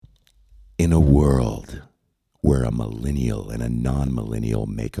In a world where a millennial and a non-millennial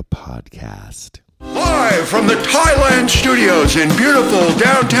make a podcast. Live from the Thailand studios in beautiful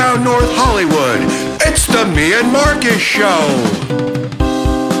downtown North Hollywood, it's the Me and Marcus Show.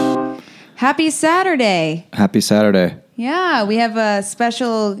 Happy Saturday. Happy Saturday. Yeah, we have a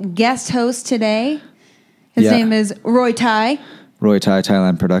special guest host today. His name is Roy Thai. Roy Thai,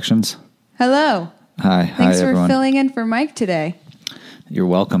 Thailand Productions. Hello. Hi. Thanks Hi, for everyone. filling in for Mike today. You're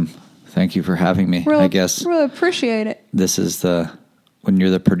welcome. Thank you for having me. I guess Really appreciate it. this is when you're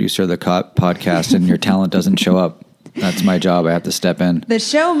the producer of the podcast and your talent doesn't show up. That's my job. I have to step in. The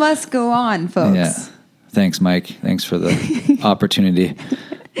show must go on, folks. Yeah. Thanks, Mike. Thanks for the opportunity.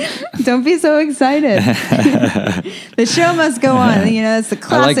 Don't be so excited. The show must go on. You know, it's the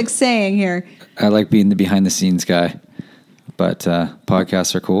classic saying here. I like being the behind the scenes guy, but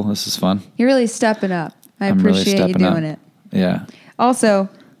podcasts are cool. This is fun. You're really stepping up. I'm really appreciate you stepping doing up. it. Yeah. Also,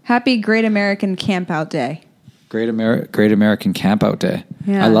 happy Great American Campout Day. Great American Campout Day.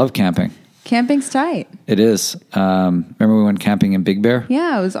 Yeah. I love camping. Camping's tight. It is. Remember we went camping in Big Bear?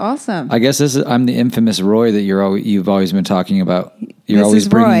 Yeah, it was awesome. I guess I'm the infamous Roy that you've always been talking about. You're always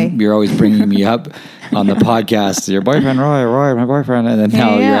bringing me up on the podcast. Your boyfriend, Roy, my boyfriend, and then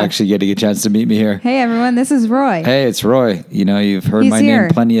now you're actually getting a chance to meet me here. Hey everyone, this is Roy. Hey, it's Roy. You know, you've heard He's my here.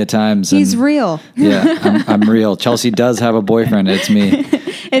 name plenty of times. He's real. Yeah, I'm real. Chelsea does have a boyfriend. It's me.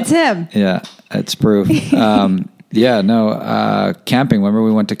 It's him. Yeah, it's proof. Camping. Remember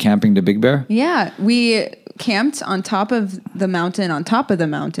we went to camping to Big Bear? Yeah, we camped on top of the mountain.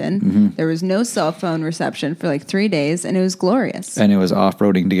 Mm-hmm. There was no cell phone reception for like 3 days, and it was glorious. And it was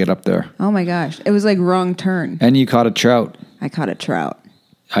off-roading to get up there. Oh my gosh, it was like wrong turn. And you caught a trout. I caught a trout.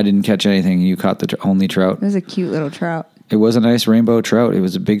 I didn't catch anything. You caught the only trout. It was a cute little trout. It was a nice rainbow trout. It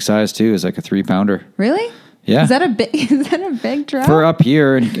was a big size too. It was like a 3-pounder. Really? Yeah. Is that a big trout? For up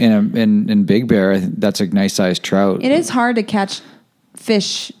here in Big Bear, I think that's a nice sized trout. It is hard to catch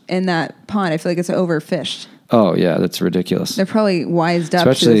fish in that pond. I feel like it's overfished. Oh yeah, that's ridiculous. They're probably wised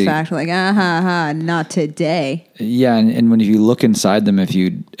up to the fact, like, not today. Yeah, and when you look inside them, if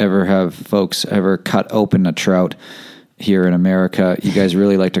you ever have folks ever cut open a trout here in America, you guys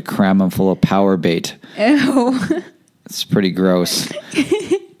really like to cram them full of power bait. Ew. It's pretty gross.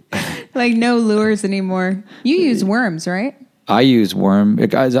 Like no lures anymore. You use worms, right? I use worm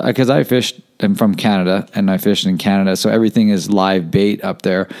because I fished. I'm from Canada and I fished in Canada, so everything is live bait up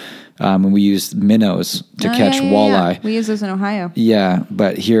there. And we use minnows to catch walleye. Yeah. We use those in Ohio. Yeah,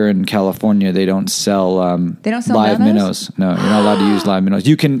 but here in California, they don't sell. They don't sell live minnows. No, you're not allowed to use live minnows.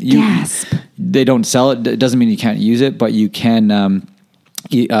 You can. Gasp. They don't sell it. It doesn't mean you can't use it, but you can.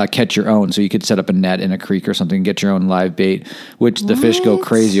 Catch your own, so you could set up a net in a creek or something, get your own live bait, which the fish go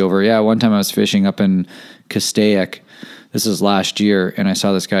crazy over. Yeah, one time I was fishing up in Castaic. This was last year, and I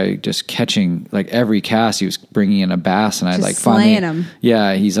saw this guy just catching like every cast. He was bringing in a bass, and I like slaying him.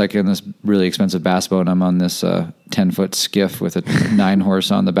 Yeah, he's like in this really expensive bass boat, and I'm on this 10-foot skiff with a 9-horse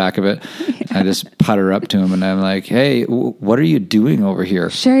on the back of it. Yeah. I just putter up to him, and I'm like, "Hey, what are you doing over here?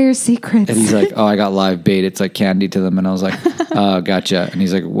 Share your secrets." And he's like, "Oh, I got live bait. It's like candy to them." And I was like, "Oh, gotcha." And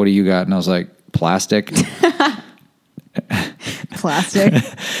he's like, "What do you got?" And I was like, "Plastic." Plastic.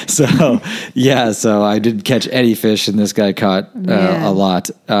 So I didn't catch any fish, and this guy caught a lot.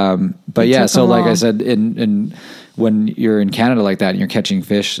 But yeah, so like I said, in when you're in Canada like that and you're catching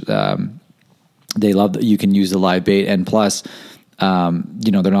fish, they love that you can use the live bait, and plus,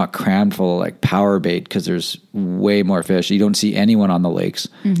 they're not crammed full of like power bait because there's way more fish. You don't see anyone on the lakes.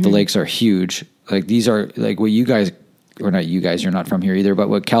 Mm-hmm. The lakes are huge. Like these are like what you guys, or not you guys, you're not from here either, but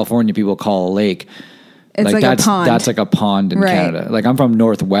what California people call a lake. It's like that's, a pond. That's like a pond in Canada. Like I'm from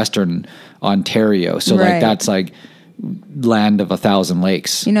northwestern Ontario, so like that's like land of 1,000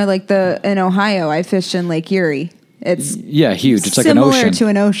 lakes. You know, like in Ohio, I fished in Lake Erie. It's huge. It's like an ocean. Similar to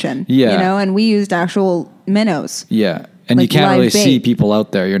an ocean. Yeah, you know, and we used actual minnows. Yeah, and like you can't really bait. See people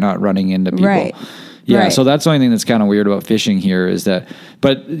out there. You're not running into people. Right. Yeah, right. So that's the only thing that's kind of weird about fishing here is that.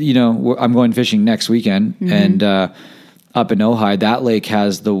 But I'm going fishing next weekend, and up in Ojai, that lake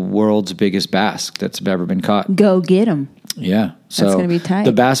has the world's biggest bass that's ever been caught. Go get them. Yeah. So that's going to be tight.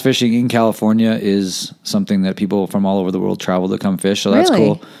 The bass fishing in California is something that people from all over the world travel to come fish. So that's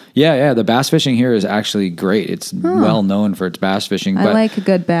cool. Yeah. The bass fishing here is actually great. It's well known for its bass fishing. I like a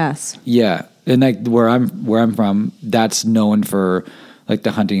good bass. Yeah. And like where I'm from, that's known for like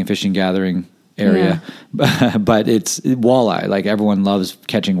the hunting and fishing gathering area, but it's walleye. Like everyone loves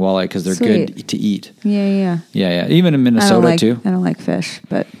catching walleye because they're good to eat. Yeah. Even in Minnesota too. I don't like fish,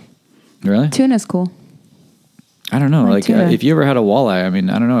 but really tuna's cool. I don't know. Like if you ever had a walleye, I mean,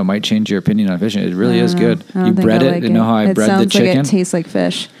 I don't know. It might change your opinion on fishing. It really is good. You bred it. You know how I bred the chicken? Sounds like it tastes like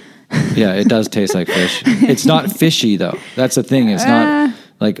fish. Yeah, it does taste like fish. It's not fishy though. That's the thing. It's not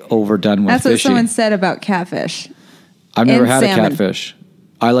like overdone with That's fishy. what someone said about catfish. I've never and had salmon. a catfish.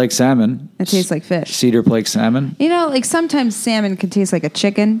 I like salmon. It tastes like fish. Cedar Flake salmon. You know, like sometimes salmon can taste like a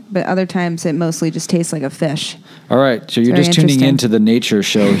chicken, but other times it mostly just tastes like a fish. All right, so you're very just tuning interesting. into the nature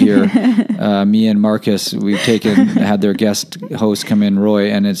show here. Me and Marcus, we've had their guest host come in, Roy,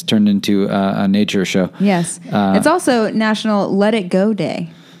 and it's turned into a nature show. Yes. It's also National Let It Go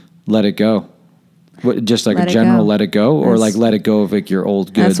Day. Let it go. What, just like Let a it general go. let it go, or That's- like let it go of like your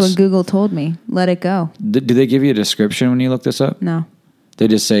old goods? That's what Google told me. Let it go. Do they give you a description when you look this up? No. They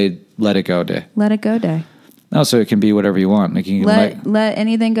just say let it go day. Let it go day. Oh, so it can be whatever you want. Like you can Let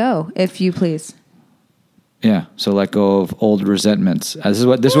anything go, if you please. yeah. So let go of old resentments. This is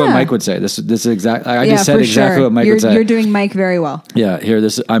what Yeah. Mike would say. This is exact. I Yeah, just said for exactly sure. what Mike you're, would say. You're doing Mike very well. Yeah. Here,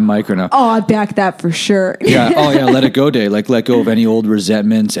 I'm Mike right now. Oh, I back that for sure. Yeah. Oh, yeah. Let it go day. Like let go of any old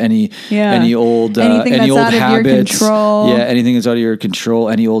resentments, any old Anything any that's old out of your habits. control. Yeah. Anything that's out of your control.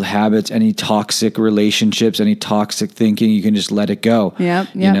 Any old habits. Any toxic relationships. Any toxic thinking. You can just let it go. Yep,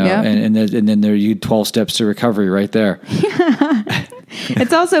 You yep, know. yep. And then there you 12 steps to recovery right there.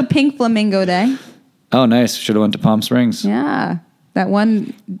 It's also Pink Flamingo Day. Oh, nice. Should have went to Palm Springs. Yeah. That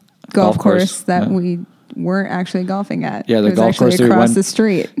one golf course that we weren't actually golfing at. Yeah, the It was golf actually course that we across went- the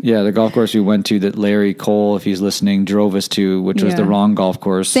street. Yeah, the golf course we went to that Larry Cole, if he's listening, drove us to, which was Yeah. the wrong golf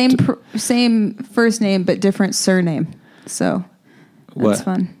course. Same first name but different surname. So that's What?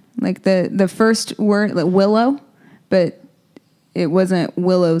 fun. Like the first word, like Willow, but it wasn't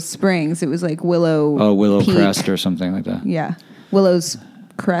Willow Springs. It was like Willow. Oh, Willow Peak. Crest or something like that. Yeah, Willow's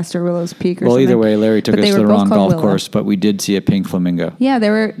Crest or Willow's Peak or Well, something. either way, Larry took But us they to were the both wrong called golf Willow. course, but we did see a pink flamingo. Yeah,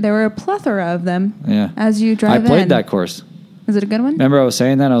 there were a plethora of them. Yeah. As you drive I played in. that course. Is it a good one? Remember I was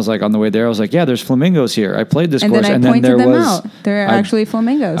saying that? I was like, on the way there, I was like, yeah, there's flamingos here. I played this And course. then I and then pointed there them was. out. They're actually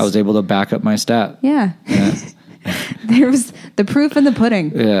flamingos. I was able to back up my stat. Yeah. There was the proof in the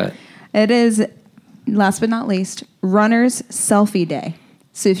pudding. Yeah. It is, last but not least, Runner's Selfie Day.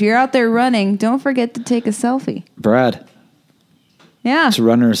 So if you're out there running, don't forget to take a selfie. Brad, Yeah. it's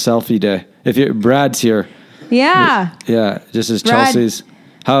runner selfie day. Brad's here. Yeah. Yeah. This is Brad. Chelsea's.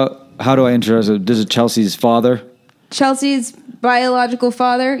 How do I introduce it? This is Chelsea's father. Chelsea's biological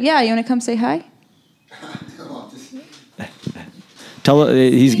father. Yeah, you want to come say hi? Tell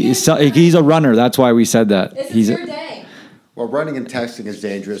he's a runner. That's why we said that. day. Well, running and texting is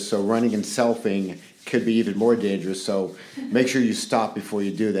dangerous, so running and selfing could be even more dangerous. So make sure you stop before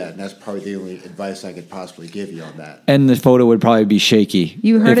you do that, and that's probably the only advice I could possibly give you on that. And the photo would probably be shaky.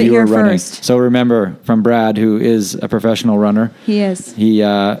 You heard if it you were here running. first. So remember from Brad, who is a professional runner. He is.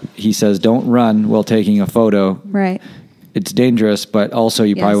 He says, "Don't run while taking a photo. Right. It's dangerous, but also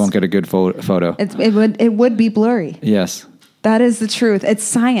you probably Yes. won't get a good photo." It would be blurry. Yes. That is the truth. It's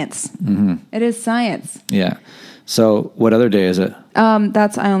science. Mm-hmm. It is science. Yeah. So what other day is it?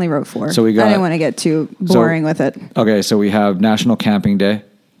 That's I only wrote 4. So we got- I didn't want to get too boring with it. Okay, so we have National Camping Day.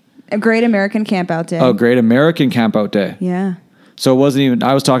 A Great American Campout Day. Oh, Great American Campout Day. Yeah. So it wasn't even.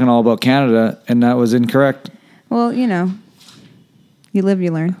 I was talking all about Canada, and that was incorrect. Well, you live,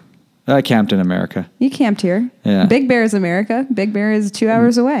 you learn. I camped in America. You camped here. Yeah. Big Bear is America. Big Bear is 2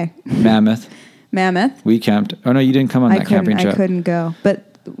 hours away. Mammoth. Mammoth. We camped. Oh no, you didn't come on that camping trip. I couldn't go.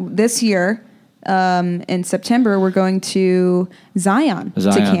 But this year, in September, we're going to Zion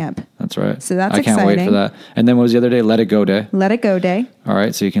to camp. That's right. So that's I can't wait for exciting. that. And then what was the other day? Let It Go Day. Let It Go Day. All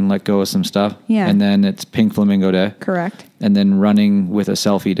right, so you can let go of some stuff. Yeah. And then it's Pink Flamingo Day. Correct. And then running with a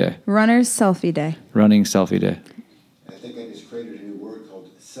selfie day. Runner's Selfie Day. Running selfie day. I think I just created a new word called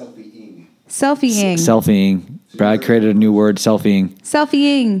selfie-ing. Selfieing. Selfieing. Brad created a new word, selfieing.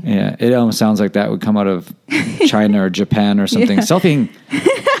 Selfieing. Yeah, it almost sounds like that would come out of China or Japan or something. Yeah. Selfieing.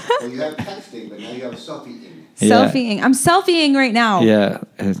 Well, you have texting, but now you have selfie-ing. Yeah. Selfieing. I'm selfieing right now. Yeah.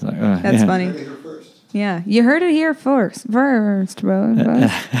 It's like, That's yeah. funny. Heard it here first. Yeah. You heard it here first. Bro.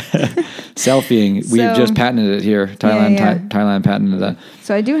 Selfieing. We've So- just patented it here. Thailand, Yeah. Thailand patented that.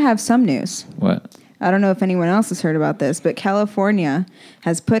 So I do have some news. What? I don't know if anyone else has heard about this, but California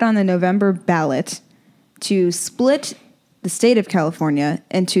has put on the November ballot to split the state of California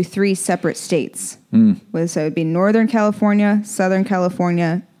into 3 separate states. So it would be Northern California, Southern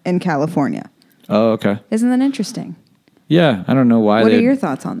California, and California. Oh, okay. Isn't that interesting? Yeah, I don't know why. What are they- your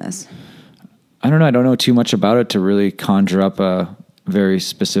thoughts on this? I don't know. I don't know too much about it to really conjure up a very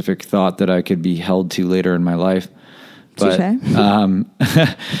specific thought that I could be held to later in my life. But Touche.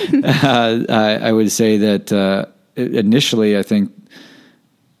 I would say that initially, I think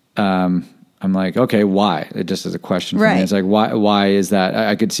I'm like, okay, why? It just is a question for Right. me. It's like, why is that?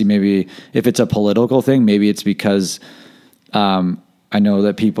 I could see maybe if it's a political thing, maybe it's because I know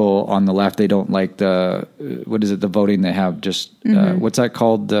that people on the left, they don't like the voting they have. Just what's that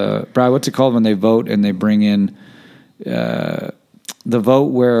called? Brad, what's it called when they vote and they bring in the vote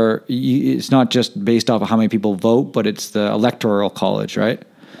where it's not just based off of how many people vote, but it's the electoral college, right?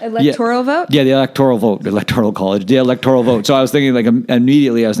 Electoral vote? Yeah, the electoral vote, the electoral college, the electoral vote. So I was thinking, like,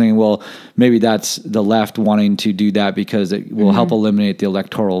 immediately I was thinking, well, maybe that's the left wanting to do that because it will help eliminate the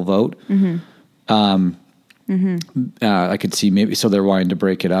electoral vote. I could see maybe, so they're wanting to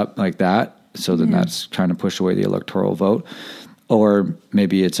break it up like that. So then that's trying to push away the electoral vote. Or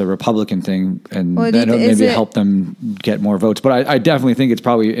maybe it's a Republican thing and maybe help them get more votes. But I definitely think it's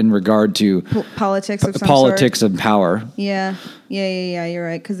probably in regard to politics of some politics sort. and power. Yeah. You're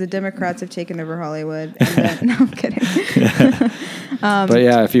right. Because the Democrats have taken over Hollywood. And then, no, I'm kidding. But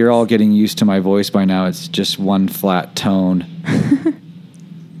yeah, if you're all getting used to my voice by now, it's just one flat tone.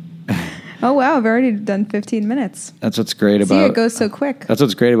 Oh, wow. I've already done 15 minutes. That's what's great about it goes so quick. That's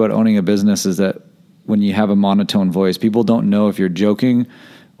what's great about owning a business is that when you have a monotone voice, people don't know if you're joking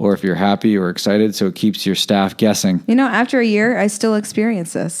or if you're happy or excited. So it keeps your staff guessing. After a year, I still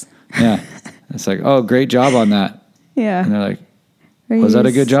experience this. Yeah. It's like, oh, great job on that. Yeah. And they're like, was that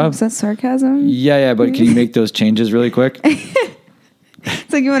a good job? Was that sarcasm? Yeah. But can you make those changes really quick?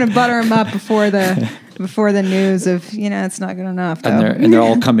 It's like you want to butter them up before the news of, it's not good enough. Though. And they're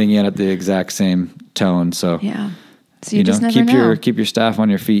all coming in at the exact same tone. So, yeah. So you just never know. Keep your staff on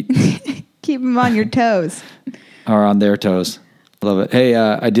your feet. Keep them on your toes. Or on their toes. Love it. Hey,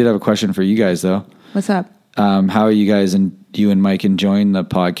 I did have a question for you guys, though. What's up? How are you guys and you and Mike enjoying the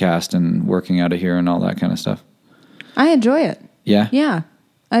podcast and working out of here and all that kind of stuff? I enjoy it. Yeah? Yeah.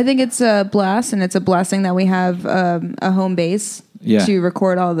 I think it's a blast, and it's a blessing that we have a home base to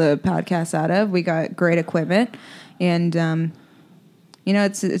record all the podcasts out of. We got great equipment, and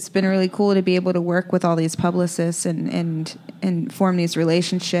it's been really cool to be able to work with all these publicists and form these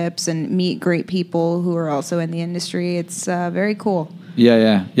relationships and meet great people who are also in the industry. It's very cool.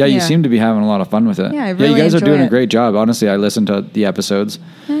 Yeah. You seem to be having a lot of fun with it. Yeah, I really you guys are enjoy doing it. A great job. Honestly, I listened to the episodes.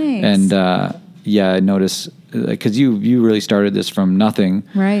 Thanks. And I noticed because you really started this from nothing,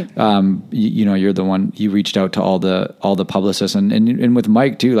 right? You're the one, you reached out to all the publicists and with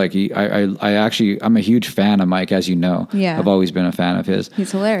Mike too. Like I'm a huge fan of Mike, as you know. Yeah, I've always been a fan of his.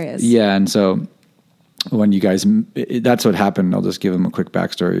 He's hilarious. Yeah, and so when you guys, that's what happened. I'll just give him a quick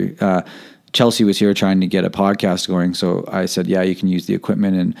backstory. Chelsea was here trying to get a podcast going, so I said, yeah, you can use the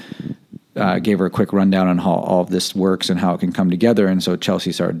equipment, and gave her a quick rundown on how all of this works and how it can come together. And so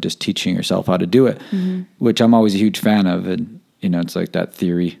Chelsea started just teaching herself how to do it, which I'm always a huge fan of. And, it's like that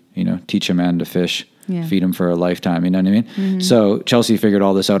theory, teach a man to fish, feed him for a lifetime. You know what I mean? Mm-hmm. So Chelsea figured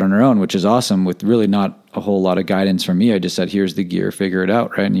all this out on her own, which is awesome, with really not a whole lot of guidance from me. I just said, here's the gear, figure it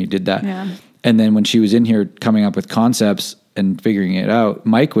out. Right. And you did that. Yeah. And then when she was in here coming up with concepts and figuring it out,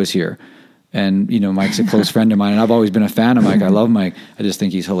 Mike was here. And, Mike's a close friend of mine, and I've always been a fan of Mike. I love Mike. I just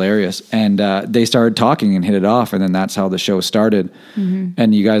think he's hilarious. And they started talking and hit it off, and then that's how the show started. Mm-hmm.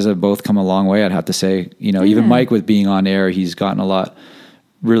 And you guys have both come a long way, I'd have to say. Even Mike with being on air, he's gotten a lot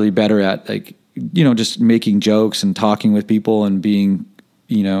really better at, like, just making jokes and talking with people and being,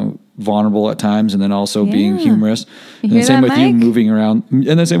 vulnerable at times, and then also being humorous. And the same with you moving around,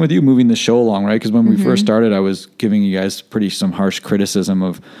 and the same with you moving the show along, right? Because when we first started, I was giving you guys some harsh criticism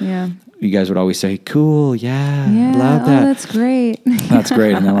of, you guys would always say, cool, yeah, love that. Oh, that's great. That's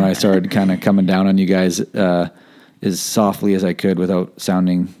great. And then when I started kind of coming down on you guys as softly as I could without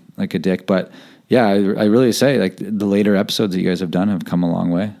sounding like a dick, but yeah, I really say, like, the later episodes that you guys have done have come a long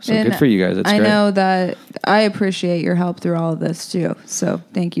way. So good for you guys. It's great. I know that I appreciate your help through all of this too. So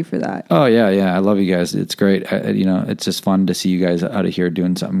thank you for that. Oh yeah. I love you guys. It's great. It's just fun to see you guys out of here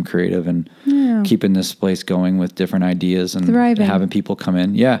doing something creative and keeping this place going with different ideas and thriving. Having people come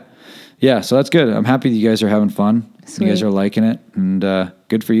in. Yeah. So that's good. I'm happy that you guys are having fun. Sweet. You guys are liking it, and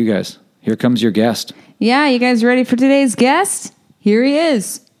good for you guys. Here comes your guest. Yeah. You guys ready for today's guest? Here he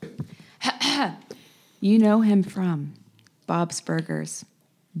is. You know him from Bob's Burgers,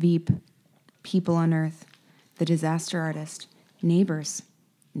 Veep, People on Earth, The Disaster Artist, Neighbors,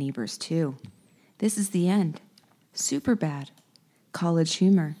 Neighbors 2, This Is the End, Superbad, College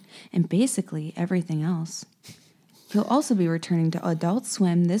Humor, and basically everything else. He'll also be returning to Adult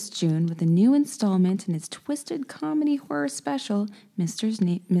Swim this June with a new installment in his twisted comedy horror special,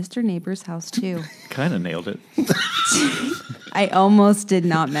 Mr. Neighbor's House 2. Kind of nailed it. I almost did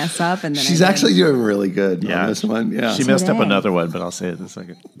not mess up, and then she's actually doing really good on this one. Yeah, she messed up another one, but I'll say it in a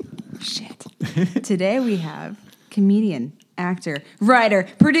second. Shit. Today we have comedian actor, writer,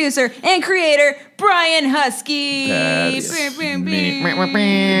 producer, and creator, Brian Husky. That's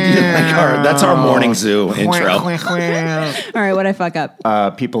that's our morning zoo intro. All right, what'd I fuck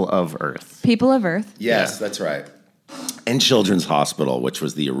up? People of Earth. People of Earth. Yes, that's right. And Children's Hospital, which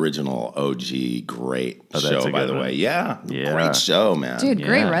was the original OG great show, a by good the one. way. Yeah, Yeah. great show, man. Dude,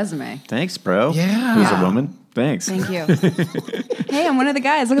 great Yeah. resume. Thanks, bro. Yeah. Who's a woman? Thanks. Thank you. Hey, I'm one of the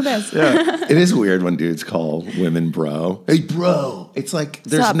guys. Look at this. It is weird when dudes call women bro. Hey, bro. It's like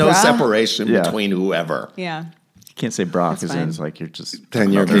there's up, no brah? separation Yeah. between whoever. Yeah. You can't say bra That's because fine. it's like you're just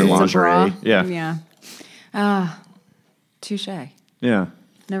Then you're talking being about It's a bra. lingerie. Yeah. Yeah. Touche. Yeah.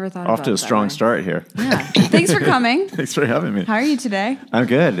 Never thought Off about to it a that strong way. start here. Yeah. Thanks for coming. Thanks for having me. How are you today? I'm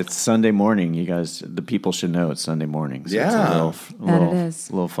good. It's Sunday morning. You guys, the people should know it's Sunday morning. So Yeah. It's a That little, it is.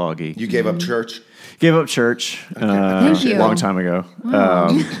 A little foggy. You gave up church? Gave up church Thank you. a long time ago.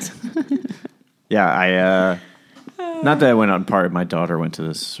 Yeah, not that I went on party. My daughter went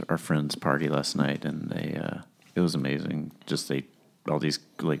to our friend's party last night, and it was amazing. Just all these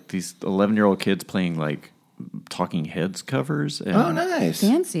 11-year-old kids playing like Talking Heads covers. And, Oh, nice.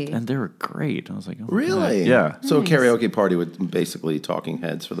 Fancy. And they were great. I was like, oh, Really? Yeah. So a karaoke party with basically talking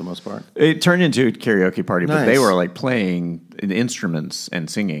heads for the most part? It turned into a karaoke party, but they Nice. were like playing instruments and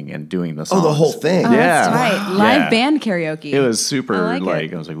singing and doing the songs. Oh, the whole thing? Oh, Yeah. that's right. Live Yeah. band karaoke. It was super I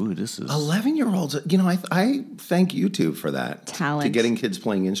like it. I was like, ooh, this is 11-year-olds, I thank YouTube for that. Talent. To getting kids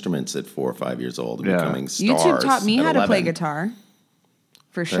playing instruments at 4 or 5 years old and Yeah. becoming stars. YouTube taught me at how to play 11. guitar.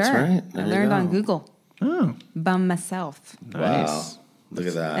 For sure. That's right. I There you learned on go. Google. oh, By myself. nice. Wow. Look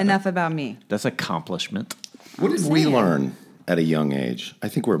at that. Enough about me. That's accomplishment. What did we saying. learn at a young age? I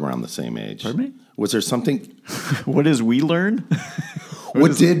think we're around the same age. Pardon me? Was there something? What is we learn?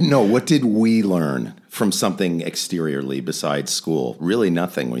 What did we learn from something exteriorly besides school? Really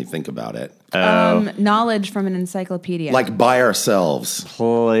nothing when you think about it. Knowledge from an encyclopedia. Like by ourselves.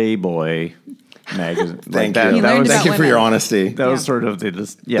 Playboy magazine. Thank that, you. He learned was, Thank about you for your women. honesty. that was Yeah. sort of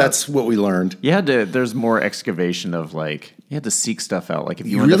the That's what we learned. you had to. There's more excavation of like you had to seek stuff out. Like if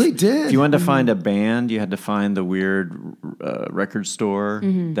you, You wanted really to, did. If you wanted to find a band, you had to find the weird record store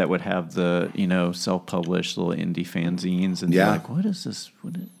that would have the self-published little indie fanzines, and Yeah. you're like, what is this?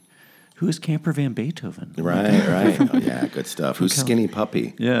 Who is Camper Van Beethoven? Right. Oh, yeah, good stuff. Who's Skinny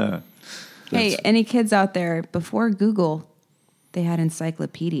Puppy? Yeah. hey, any kids out there, before Google, they had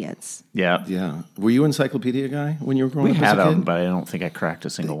encyclopedias. Yeah. Yeah. Were you encyclopedia guy when you were growing We up had as a them, kid? but I don't think I cracked a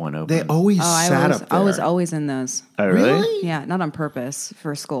single one open. They always Oh, sat up there. I was always in those. Oh, really? Really? Yeah, not on purpose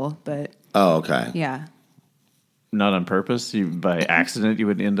for school, but Oh, okay. yeah. Not on purpose. By accident, you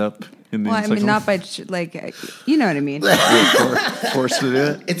would end up in the Well, I mean, not by, you know what I mean. forced to do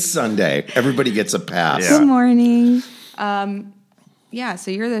it. It's Sunday. Everybody gets a pass. Yeah. Good morning. Yeah,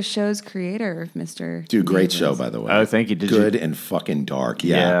 so you're the show's creator, Mr. Dude, great Davis. show, by the way. Oh, thank you. Did Good you? and fucking dark.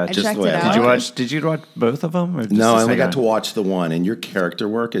 Yeah, Yeah. I just checked the way it I out. like Did you it. watch? Did you watch both of them? Or just No, the I only second got to one? watch the one, and your character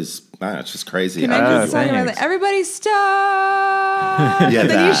work is, it's just crazy. Can I just talk about thanks. that? Everybody stop. Yeah, Then you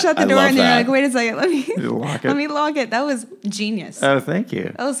that. shut the I door love and then you're that. like, wait a second, let me lock it? let me lock it. That was genius. Oh, thank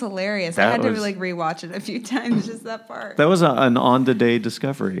you. That was hilarious. I That had to was- rewatch it a few times, just that part. That was an on-the-day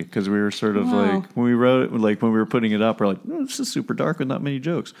discovery because we were sort of Wow. like when we wrote, like when we were putting it up, we're like, this is super dark with not many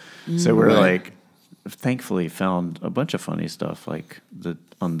jokes. So we're Right. like, thankfully found a bunch of funny stuff like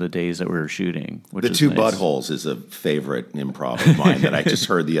on the days that we were shooting. Which The is Two nice. Buttholes is a favorite improv of mine that I just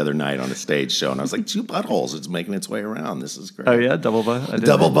heard the other night on a stage show, and I was like, Two Buttholes, it's making its way around. This is great. Oh yeah, double butt. I didn't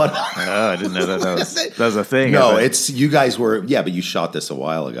Double know- butt. Oh, I didn't know that was a thing. No, But- it's you guys were but you shot this a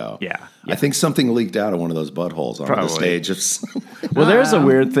while ago. Yeah. I think something leaked out of one of those buttholes on Probably. the stage. Well, there's a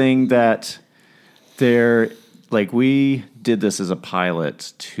weird thing that we did this as a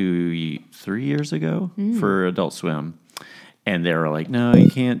pilot 3 years ago for Adult Swim. And they were like, no,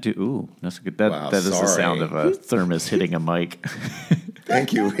 you can't do. Ooh, that's good. Wow, That is the sorry. sound of a thermos hitting a mic.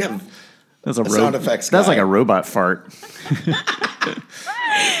 Thank you. We have That's a sound effects That's guy. like a robot fart.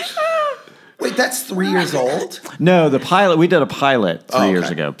 Wait, that's 3 years old? No, the pilot. We did a pilot 3 years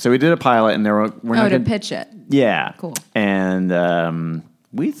okay. ago. So we did a pilot, and we're not to gonna, pitch it. Yeah, Cool. And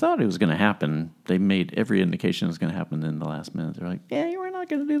we thought it was going to happen. They made every indication it was going to happen in the last minute. They're like, "Yeah, we're not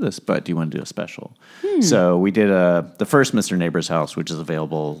going to do this, but do you want to do a special?" So we did the first Mr. Neighbor's House, which is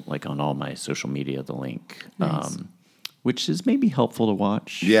available like on all my social media. The link, Nice. which is maybe helpful to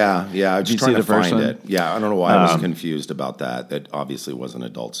watch. Yeah. I was Did you just trying see to the first find one? it. Yeah, I don't know why I was confused about that. That obviously wasn't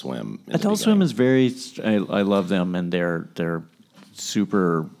Adult Swim. in the Adult Swim beginning. is very. I love them, and they're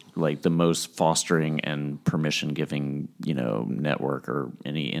super like the most fostering and permission giving network or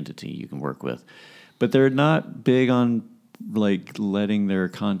any entity you can work with, but they're not big on like letting their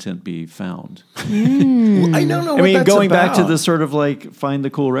content be found. Well, I don't know. I what mean, that's going back to about. the sort of like find the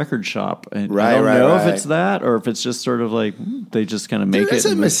cool record shop, and Right, I don't right, know right. if it's that or if it's just sort of like they just kind of make There is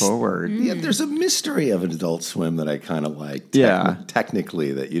it and a move forward. Yeah, there's a mystery of Adult Swim that I kind of like. Yeah.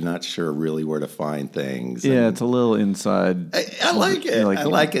 Technically, that you're not sure really where to find things. Yeah, and it's a little inside. I like it. Like- I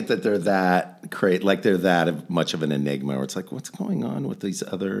like it that they're that like they're that much of an enigma. Where it's like, what's going on with these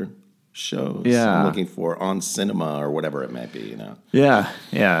other shows? Yeah. I'm looking for on cinema or whatever it might be. Yeah,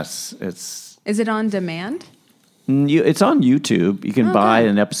 yes, it's Is it on demand? it's on YouTube. You can buy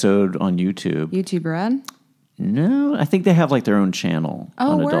an episode on YouTube. YouTube Red? No, I think they have like their own channel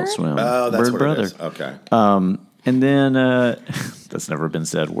Oh, on word? Adult Swim. Oh, that's Word what Brother. it is. Okay. And then that's never been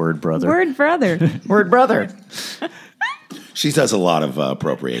said. Word Brother. Word Brother. Word Brother. She does a lot of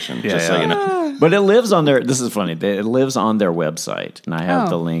appropriation. Just so you know. But it lives on their. This is funny. It lives on their website, and I have Oh.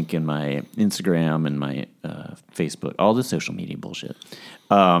 the link in my Instagram and my Facebook, all the social media bullshit.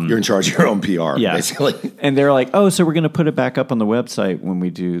 You're in charge of your own PR, Yeah, basically. And they're like, "Oh, so we're going to put it back up on the website when we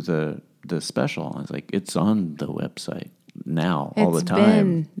do the special." I was like, "It's on the website now all the It's time."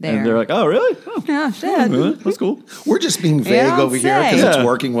 been there. And they're like, "Oh, really? Oh, Oh, shit. that's cool." We're just being vague don't over here because say. it's Yeah.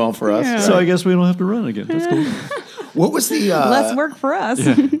 working well for us. So I guess we don't have to run again. That's cool. What was the? Less work for us.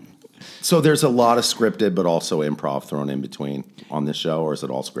 So there's a lot of scripted, but also improv thrown in between on this show, or is it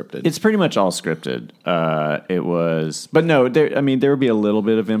all scripted? It's pretty much all scripted. It was, but no, there would be a little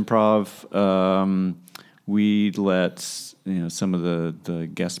bit of improv. We let some of the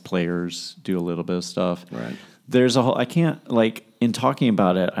guest players do a little bit of stuff. Right. There's a whole. I can't in talking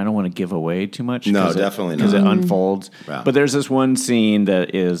about it. I don't want to give away too much. No, definitely because it not. unfolds. Yeah. But there's this one scene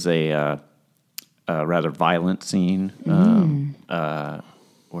that is a rather violent scene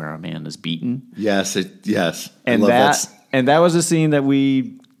where a man is beaten. yes. And I love that was a scene that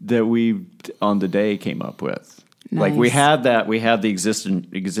we on the day came up with. Like we Nice. had the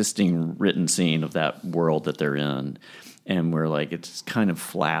existing written scene of that world that they're in, and we're like, it's kind of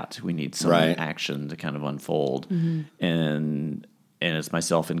flat. We need some Right. action to kind of unfold, and it's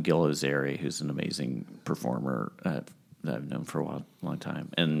myself and Gil Azeri, who's an amazing performer that I've known for a long time,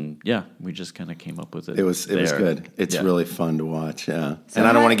 and yeah, we just kind of came up with it. It was there. good. It's Yeah. really fun to watch. Yeah, and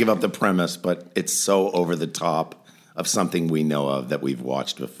I don't want to give up the premise, but it's so over the top of something we know of that we've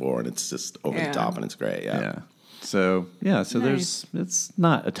watched before, and it's just over Yeah. the top, and it's great. Yeah. Yeah. So Nice. it's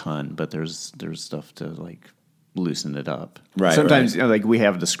not a ton, but there's stuff to like loosen it up. Right, Sometimes right. like we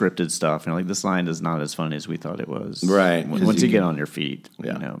have the scripted stuff, and like this line is not as funny as we thought it was. Right, 'cause Once you you get can- on your feet,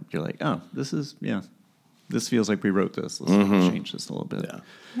 Yeah. you're like, oh, this feels like we wrote this. Let's change this a little bit. Yeah.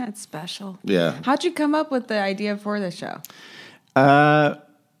 That's special. Yeah. How'd you come up with the idea for the show?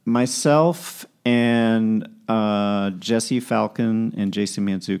 Myself and Jesse Falcon and Jason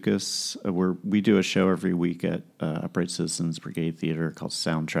Mantzoukas, we do a show every week at Upright Citizens Brigade Theater called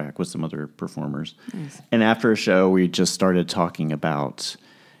Soundtrack with some other performers. Nice. And after a show, we just started talking about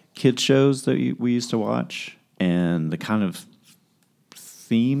kids shows that we used to watch and the kind of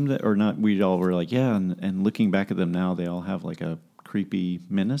theme that, or not, we all were like, yeah, and looking back at them now, they all have like a creepy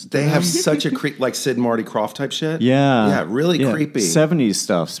menace. They have such a like Sid and Marty Krofft type shit. Yeah. Yeah, really creepy. 70s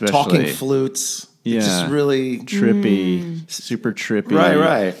stuff, especially. Talking flutes. Yeah. It's just really trippy, super trippy.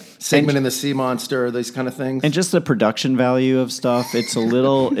 Right. Sigmund and the Sea Monster, these kind of things. And just the production value of stuff. It's a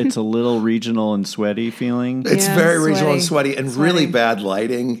little regional and sweaty feeling. It's Yeah, very regional and sweaty. sweaty and really bad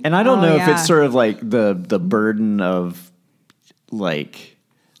lighting. And I don't Oh, know if yeah. it's sort of like the burden of like,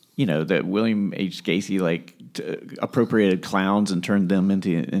 that William H. Gacy appropriated clowns and turned them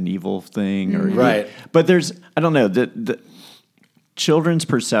into an evil thing, or Right. But I don't know, the children's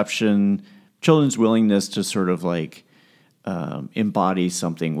perception, children's willingness to sort of like embody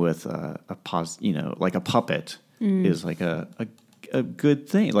something with like a puppet is like a good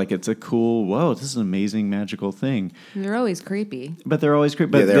thing. Like it's a cool, whoa, this is an amazing magical thing. They're always creepy. But they're always creepy.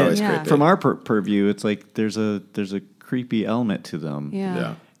 But Yeah, they're then always creepy. From our purview, it's like there's a creepy element to them. Yeah.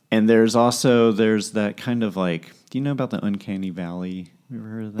 Yeah. And there's that kind of like, do you know about the uncanny valley? You ever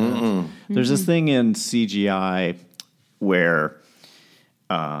heard of that? There's this thing in CGI where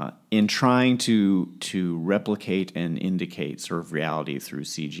in trying to replicate and indicate sort of reality through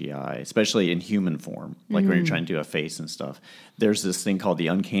CGI, especially in human form, like when you're trying to do a face and stuff, there's this thing called the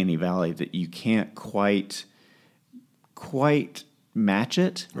uncanny valley that you can't quite match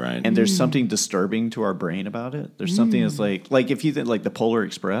it. Right. And there's something disturbing to our brain about it. There's something that's like if you think like the Polar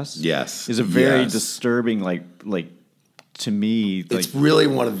Express, Yes. is a very Yes. disturbing like to me, like It's really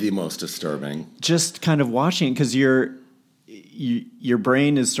one of the most disturbing. just kind of watching it because you're your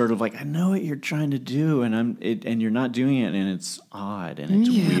brain is sort of like, I know what you're trying to do, and you're not doing it, and it's odd and it's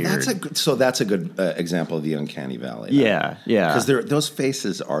weird. That's a good example of the uncanny valley. Yeah, yeah. Because those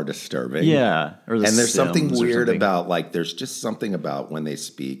faces are disturbing. Yeah, and there's something weird about there's just something about when they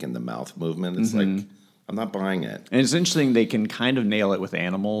speak and the mouth movement. It's like, I'm not buying it. And it's interesting, they can kind of nail it with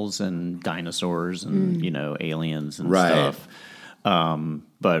animals and dinosaurs and aliens and stuff.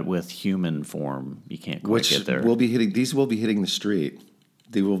 But with human form, you can't quite get there. These will be hitting the street.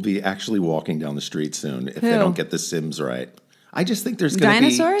 They will be actually walking down the street soon if they don't get the Sims right. I just think there's going to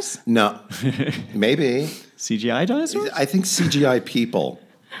be dinosaurs. No, maybe CGI dinosaurs. I think CGI people,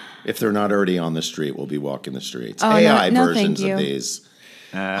 if they're not already on the street, will be walking the streets. Oh, AI no, versions thank you. of these.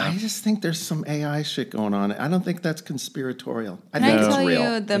 I just think there's some AI shit going on. I don't think that's conspiratorial. Can I it's tell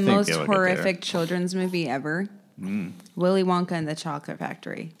real. you the most horrific children's movie ever? Willy Wonka and the Chocolate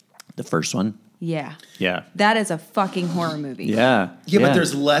Factory. The first one. Yeah. Yeah. That is a fucking horror movie. Yeah. But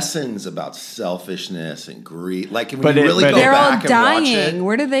there's lessons about selfishness and greed. Like, when But you it- really but go They're all back and watch dying. it.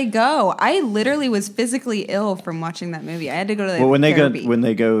 Where did they go? I literally was physically ill from watching that movie. I had to go to Well, when therapy.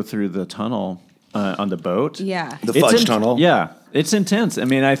 they go through the tunnel on the boat. Yeah. The fudge tunnel. Yeah, it's intense. I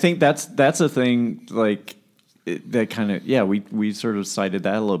mean, I think that's a thing like that kind of we sort of cited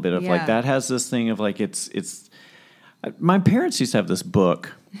that a little bit of like Yeah. that has this thing of like it's. My parents used to have this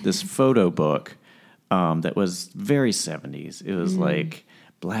book, this photo book, that was very 70s. It was like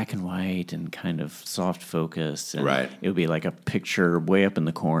black and white and kind of soft focus. And Right. it would be like a picture way up in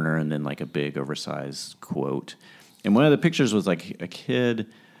the corner and then like a big oversized quote. And one of the pictures was like a kid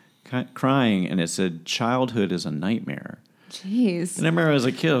crying, and it said, "Childhood is a nightmare." Jeez. And I remember as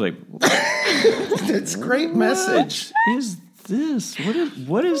a kid, like, It's a great message. what is this?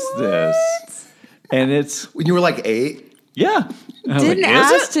 What is this? And it's, When you were like 8, yeah. And I was Didn't like,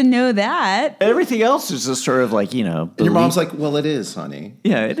 is ask it? to know that. Everything else is just sort of like, and your mom's like, well, it is, honey.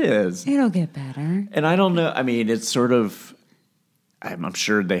 yeah, it is. It'll get better. And I don't know. I mean, it's sort of, I'm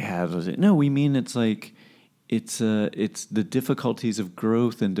sure they have, no, we mean it's like, it's the difficulties of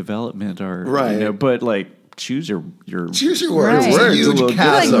growth and development are, Right. but like, choose your Choose your Right. words. It's a Words, a huge little- I feel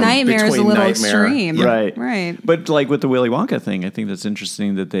like chasm nightmare is a between little nightmare. extreme. Yeah. Right. Right. But like with the Willy Wonka thing, I think that's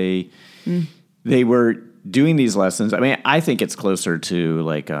interesting that they were doing these lessons. I mean, I think it's closer to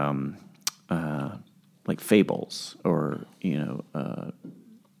like fables or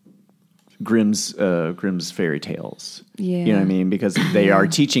Grimm's fairy tales. Yeah. You know what I mean? Because they are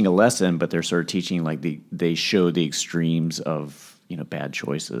teaching a lesson, but they're sort of teaching like they show the extremes of bad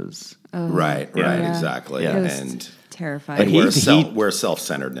choices. Right, Yeah. exactly. Yeah. It was And terrifying. where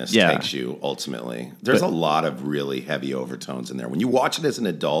self-centeredness Yeah. takes you ultimately. There's a lot of really heavy overtones in there. When you watch it as an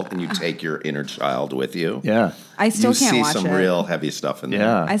adult and you take your inner child with you, Yeah. I still you can't see watch some it. real heavy stuff in there.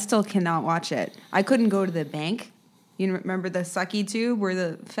 Yeah. I still cannot watch it. I couldn't go to the bank. You remember the sucky tube where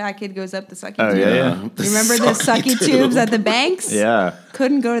the fat kid goes up the sucky Oh, tube? yeah, yeah. You remember the sucky tubes at the banks? Yeah.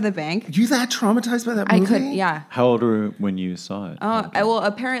 Couldn't go to the bank. You that traumatized by that I movie? could, yeah. How old were you when you saw it? Well,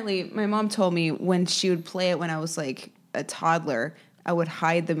 apparently, my mom told me when she would play it when I was like a toddler, I would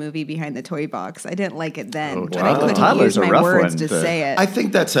hide the movie behind the toy box. I didn't like it then, but I wow. couldn't Toddler's use a my rough words one to to- say it. I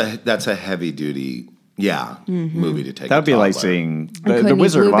think that's a heavy duty movie to take. That would be like toddler. seeing couldn't the eat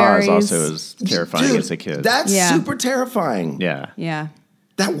Wizard of Oz. blueberries. Also, is terrifying Dude, as a kid. That's Yeah. super terrifying. yeah. yeah,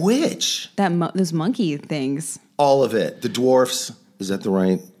 That witch. those monkey things. All of it. The dwarfs. Is that the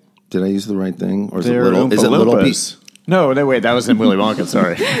right? Did I use the right thing? Or is They're it little? Is it little Oompa piece? Loompas. No, wait, that was in Willy Wonka.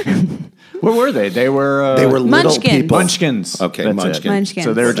 Sorry. What were they? They were They were little Munchkins. people. Munchkins. Okay, That's it. Munchkins. Munchkins.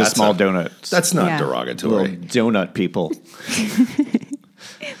 So they were just That's small a- donuts. That's not Yeah. little derogatory. donut people.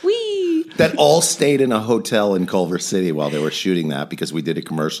 Wee! That all stayed in a hotel in Culver City while they were shooting that because we did a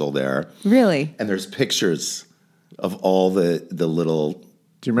commercial there. Really? And there's pictures of all the little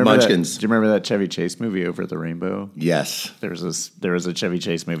Do you remember Munchkins. Do you remember that Chevy Chase movie, Over the Rainbow? Yes. There was a Chevy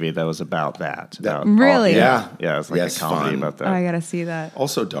Chase movie that was about that. About Really? Yeah. yeah, it's like Yes, a comedy fun. about that. Oh, I gotta see that.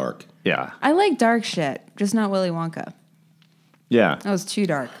 Also dark. yeah, I like dark shit, just not Willy Wonka. yeah. That was too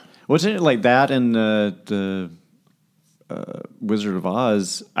dark. Wasn't it like that in the Wizard of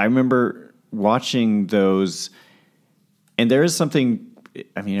Oz? I remember watching those, and there is something.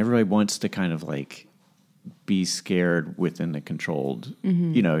 I mean, everybody wants to kind of like be scared within the controlled.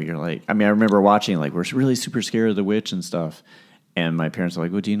 You're like. I mean, I remember watching like we're really super scared of the witch and stuff, and my parents are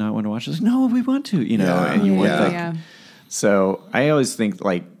like, "Well, do you not want to watch this?" No, we want to. And you want Yeah. that. Yeah. So I always think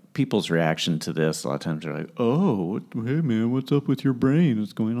like people's reaction to this a lot of times they're like, "Oh, hey man, what's up with your brain?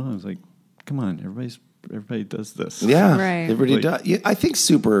 What's going on?" It's like, come on, everybody does this. Yeah. Right. Everybody Like- does. Yeah, I think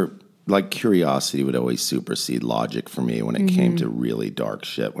super like curiosity would always supersede logic for me when it came to really dark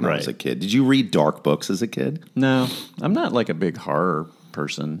shit when I was a kid. Did you read dark books as a kid? No, I'm not like a big horror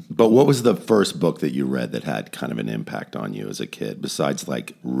person. But what was the first book that you read that had kind of an impact on you as a kid, besides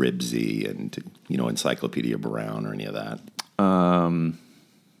like Ribsy and, you know, Encyclopedia Brown or any of that?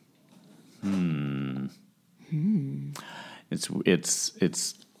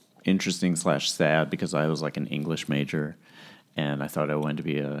 It's interesting / sad because I was like an English major, and I thought I wanted to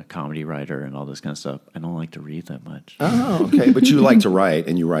be a comedy writer and all this kind of stuff. I don't like to read that much. Oh, okay. But you like to write,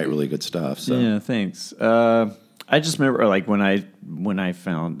 and you write really good stuff. So. Yeah, thanks. I just remember like when I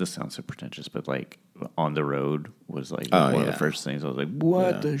found, this sounds so pretentious, but like On the Road was like one of the first things I was like,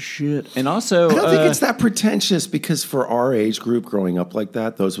 what the shit? And also, I don't think it's that pretentious because for our age group growing up like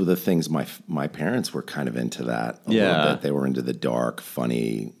that, those were the things my parents were kind of into that a little bit. They were into the dark,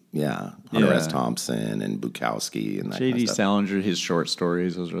 funny, Hunter S. Thompson and Bukowski and that J.D. kind of stuff. Salinger, his short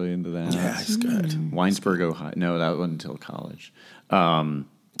stories, I was really into that. Yeah, he's good. Weinsberg, Ohio. No, that wasn't until college.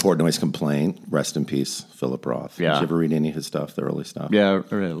 Portnoy's Complaint, rest in peace, Philip Roth. Yeah. Did you ever read any of his stuff, the early stuff? Yeah, I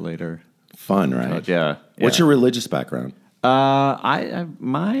read it later. Fun, right? Yeah. What's your religious background?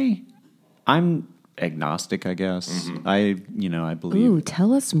 I'm agnostic, I guess. I believe. Ooh,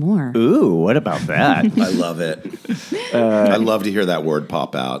 tell us more. Ooh, what about that? I love it. I love to hear that word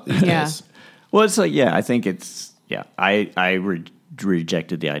pop out these days. Well, it's like, I think it's, I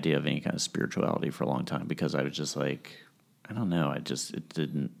rejected the idea of any kind of spirituality for a long time because I was just like, I don't know.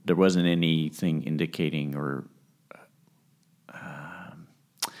 There wasn't anything indicating or,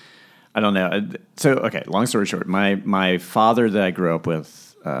 I don't know. So, okay, long story short, my father that I grew up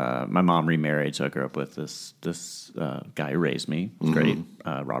with, my mom remarried, so I grew up with this guy who raised me. Great,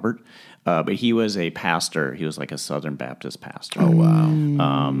 Robert. But he was a pastor. He was like a Southern Baptist pastor. Oh,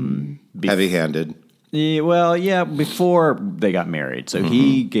 wow. Heavy-handed. Yeah, before they got married. So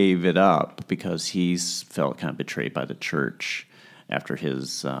he gave it up because he felt kind of betrayed by the church after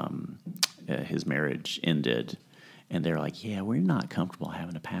his marriage ended. And they're like, we're not comfortable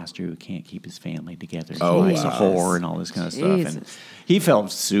having a pastor who can't keep his family together. His wife's a whore and all this kind of stuff. And he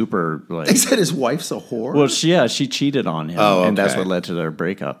felt super like... They said his wife's a whore? Well, she cheated on him. Oh, okay. And that's what led to their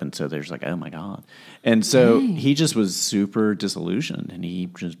breakup. And so there's like, oh my God. And so he just was super disillusioned. And he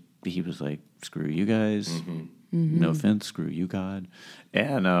was like, screw you guys. No offense, screw you, God.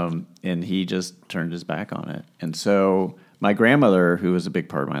 And he just turned his back on it. And so my grandmother, who was a big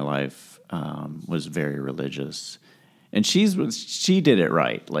part of my life, was very religious. And she did it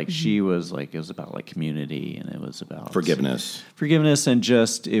right. Like she was like, it was about like community and it was about forgiveness and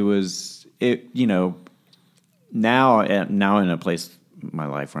just, now in a place in my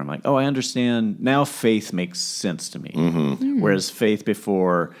life where I'm like, oh, I understand. Now faith makes sense to me. Whereas faith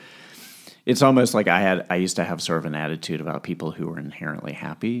before, it's almost like I used to have sort of an attitude about people who were inherently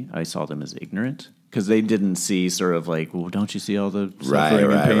happy. I saw them as ignorant. Because they didn't see sort of like, well, don't you see all the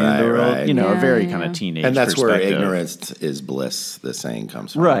suffering and pain in the world? Right. You know, a very kind of teenage And that's where perspective. ignorance is bliss, the saying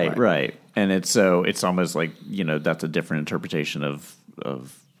comes from. Right. And it's almost like, that's a different interpretation of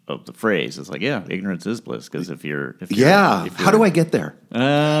the phrase. It's like, ignorance is bliss. Because if you're how do I get there?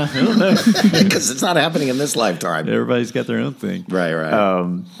 I don't know. Because it's not happening in this lifetime. Everybody's got their own thing. Right.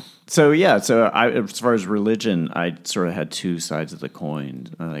 So as far as religion, I sort of had two sides of the coin.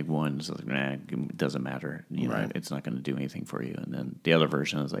 Like one is like, it doesn't matter, it's not going to do anything for you. And then the other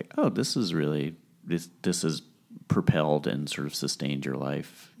version is like, oh, this is really this has propelled and sort of sustained your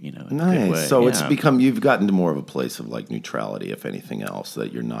life, in a good way. So it's become, you've gotten to more of a place of like neutrality, if anything else,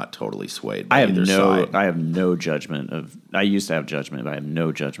 that you're not totally swayed by either side. I have no judgment of. I used to have judgment, but I have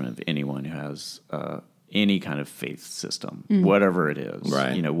no judgment of anyone who has any kind of faith system, whatever it is,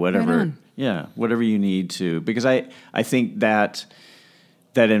 right? Whatever, whatever you need to, because I think that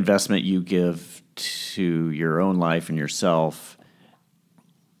investment you give to your own life and yourself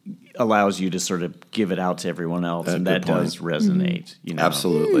allows you to sort of give it out to everyone else, and that does resonate.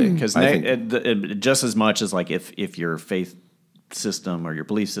 Absolutely, because just as much as like if your faith system or your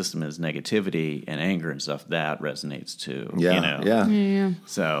belief system is negativity and anger and stuff, that resonates too. Yeah.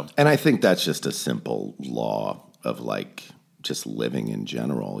 So, and I think that's just a simple law of like just living in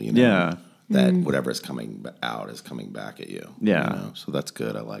general. That whatever is coming out is coming back at you. So that's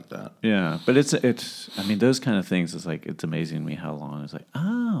good. I like that. Yeah, but it's. I mean, those kind of things is like, it's amazing to me how long it's like,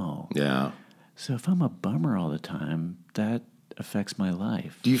 oh, yeah. So if I'm a bummer all the time, that affects my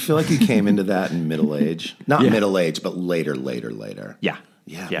life. Do you feel like you came into that in middle age? Not middle age, but later. Yeah.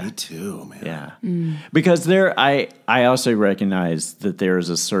 Yeah, me too, man. Yeah. Because I also recognize that there is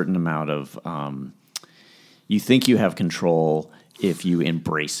a certain amount of, you think you have control if you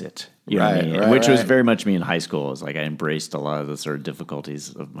embrace it. You know what I Right, mean? right, Which was right. very much me in high school. It was like I embraced a lot of the sort of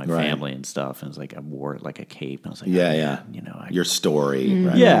difficulties of my family and stuff. And it was like I wore it like a cape. And I was like, you know, your story.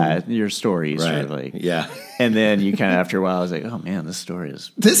 Right? yeah, your story Right. sort of like, Yeah. And then you kind of after a while, I was like, oh man, this story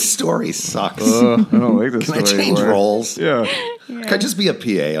is. This story sucks. I don't like this Can I story. change anymore. roles? Yeah. Can I just be a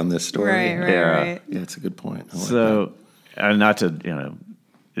PA on this story? Right. Yeah. Yeah, it's a good point. I like that. So, not to, you know,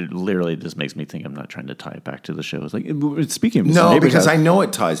 it literally just makes me think I'm not trying to tie it back to the show. It's like, speaking of No, Neighbors because House- I know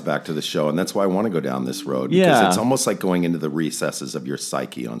it ties back to the show, and that's why I want to go down this road. Because Yeah. it's almost like going into the recesses of your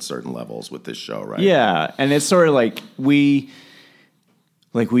psyche on certain levels with this show, right? Yeah, and it's sort of like we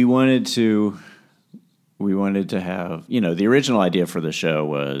wanted to have, you know, the original idea for the show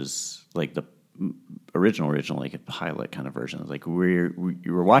was like the original like a pilot kind of version. Like you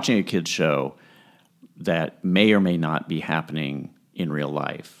were watching a kids show that may or may not be happening in real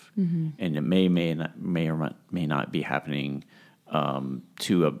life, and it may or may not be happening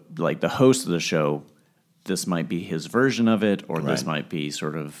to like the host of the show. This might be his version of it, or this Right. might be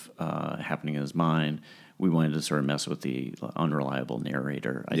sort of happening in his mind. We wanted to sort of mess with the unreliable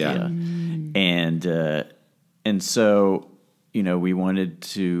narrator idea, and so, you know, we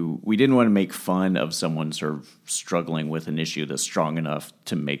didn't want to make fun of someone sort of struggling with an issue that's strong enough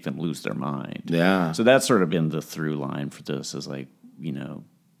to make them lose their mind. Yeah. So that's sort of been the through line for this, is like, you know,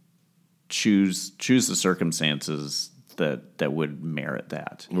 choose the circumstances that would merit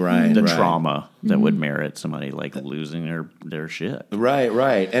that. Right, The right. trauma that would merit somebody like losing their shit.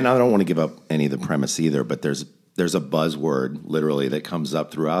 Right. And I don't want to give up any of the premise either, but there's a buzzword literally that comes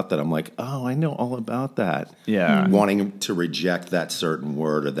up throughout that I'm like, oh, I know all about that. Yeah. Wanting to reject that certain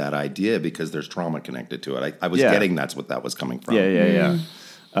word or that idea because there's trauma connected to it. I was Yeah. getting that's what that was coming from. Yeah.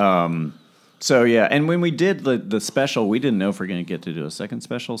 So yeah, and when we did the special, we didn't know if we are going to get to do a second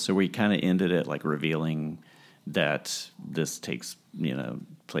special, so we kind of ended it like revealing that this takes, you know,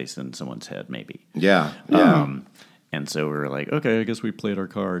 place in someone's head, maybe. Yeah. And so we were like, okay, I guess we played our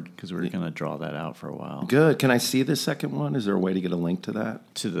card because we were going to draw that out for a while. Good. Can I see the second one? Is there a way to get a link to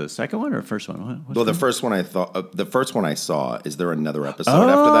that? To the second one or first one? What's Well, the first one I saw. Is there another episode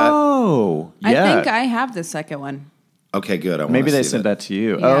after that? Oh, yeah. I think I have the second one. Okay, good. I wanna Maybe they see sent that to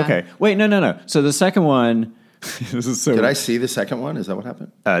you. Yeah. Oh, okay. Wait, no. So the second one, this is so. Did I see the second one? Is that what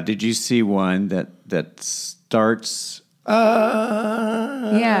happened? Did you see one that starts?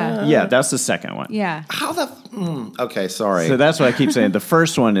 Yeah. Yeah, that's the second one. Yeah. How the? Okay, sorry. So that's what I keep saying. The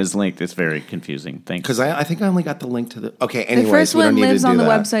first one is linked. It's very confusing. Thanks. Because I think I only got the link to the. Okay, The anyways, first we don't one need lives to do on the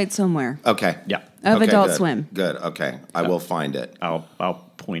that. website somewhere. Okay. Yeah. Of Okay, Adult good. Swim. Good. Okay, I will find it. I'll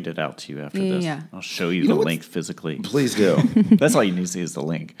point it out to you after Yeah, this. yeah. I'll show you, know the what's- link physically. Please do. That's all you need to see is the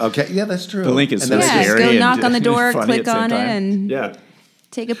link. Okay. Yeah, that's true. The link is And so then I Yeah, just scary. go and knock on the door, funny click at the same on it, time. and yeah.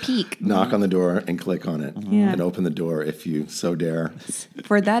 take a peek. knock on the door and click on it Yeah. and open the door if you so dare.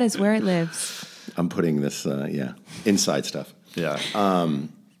 For that is where it lives. I'm putting this, inside stuff. Yeah.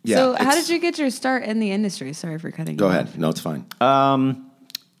 Yeah. So, how it's- did you get your start in the industry? Sorry for cutting Go you off. ahead. No, it's fine.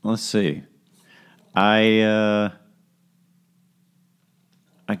 Let's see. I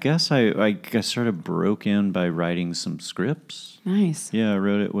guess I sort of broke in by writing some scripts. Nice. Yeah, I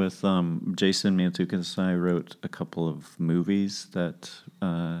wrote it with Jason Mantzoukas. I wrote a couple of movies that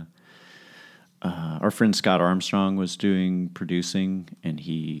our friend Scott Armstrong was producing, and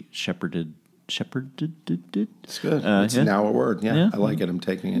he shepherded. It's good. It's yeah. now a word. Yeah, Yeah. I like it. I'm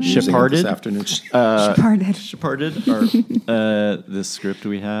taking it. Using it Shepherded? this afternoon. Pardon. Shepherded this script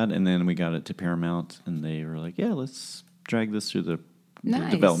we had, and then we got it to Paramount, and they were like, "Yeah, let's drag this through the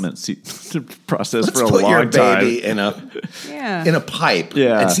Nice. development process Let's for a put your long time." baby in a Yeah. pipe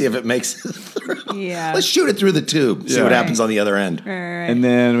Yeah. and see if it makes it through. Yeah. Let's shoot it through the tube. See Yeah. what happens on the other end. Right. And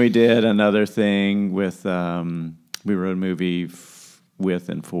then we did another thing with we wrote a movie with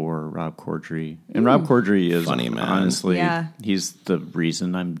and for Rob Corddry, and Rob Corddry is Funny man. honestly, Yeah. he's the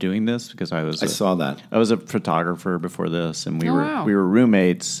reason I'm doing this because I saw that. I was a photographer before this, and we Oh, were wow.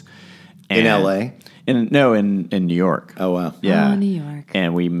 roommates In and- LA? in New York. Oh, wow. Yeah, Oh, New York.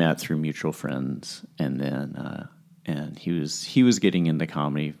 And we met through mutual friends, and then and he was getting into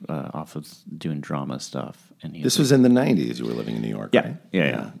comedy off of doing drama stuff. And This was in the 90s. You were living in New York, Yeah. right?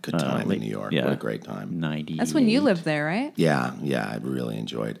 Yeah. Good time late- in New York. yeah. What a great time. 90. That's when you lived there, right? Yeah, I really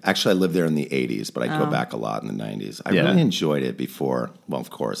enjoyed. Actually, I lived there in the 80s, but I'd go back a lot in the 90s. I Yeah. really enjoyed it before. Well, of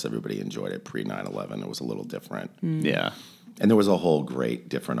course, everybody enjoyed it pre 9/11. It was a little different. Yeah. And there was a whole great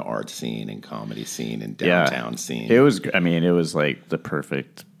different art scene and comedy scene and Yeah. downtown scene. It was. I mean, it was like the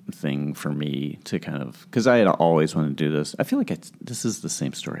perfect thing for me to kind of, because I had always wanted to do this. I feel like this is the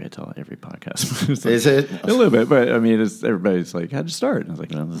same story I tell at every podcast. It's like, Is it? a little bit? But I mean, everybody's like, "How'd you start?" And I was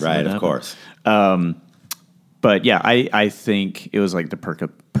like, well, this is Right, what of happened. course. But yeah, I think it was like the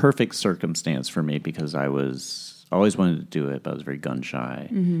perfect circumstance for me because I always wanted to do it, but I was very gun shy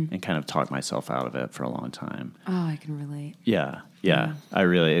and kind of talked myself out of it for a long time. Oh, I can relate. Yeah.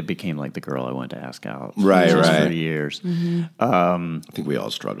 It became like the girl I wanted to ask out. Right. For years. I think we all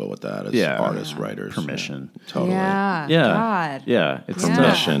struggle with that as artists, writers. Permission. Yeah, totally. Yeah. Yeah. God. Yeah. It's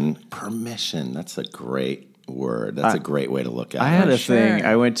tough. Permission. That's a great word. That's a great way to look at it. I had a sure. thing.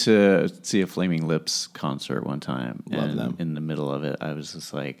 I went to see a Flaming Lips concert one time. Love and them. In the middle of it, I was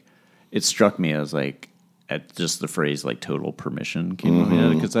just like, it struck me as like, at just the phrase like total permission came to my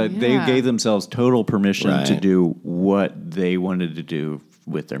head because they gave themselves total permission to do what they wanted to do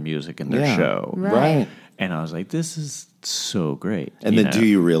with their music and their show. Right. And I was like, this is so great. And then do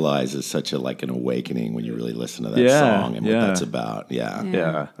you realize it's such an awakening when you really listen to that song and what that's about?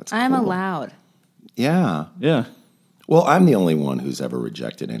 Yeah. That's I'm cool. allowed. Yeah. Yeah. Well, I'm the only one who's ever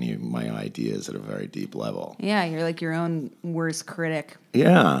rejected any of my ideas at a very deep level. Yeah, you're like your own worst critic.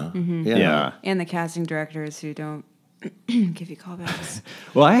 Yeah. Yeah. And the casting directors who don't give you callbacks.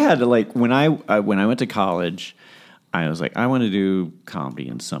 Well, I had to like when I went to college, I was like, I want to do comedy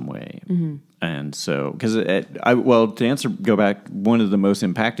in some way, and so because go back, one of the most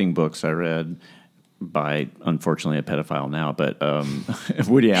impacting books I read by unfortunately a pedophile now, but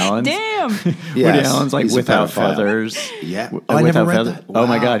Woody Allen. Damn. Woody Allen's like he's a Without pedophile. Feathers. Yeah. I I never Without read Feathers. that. Oh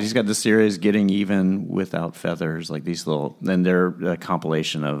my Wow. God, he's got the series Getting Even Without Feathers, like these little. Then they're a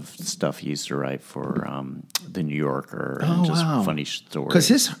compilation of stuff he used to write for the New Yorker and just funny stories. Because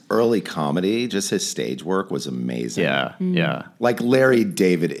his early comedy, just his stage work was amazing. Yeah. Like Larry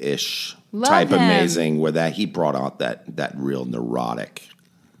David-ish Love type him. amazing, where that he brought out that real neurotic.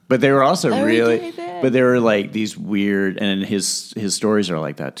 But they were also David. but they were like these weird, and his stories are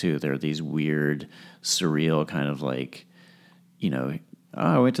like that too. They're these weird, surreal kind of like,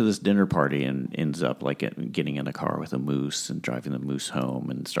 I went to this dinner party and ends up like getting in a car with a moose and driving the moose home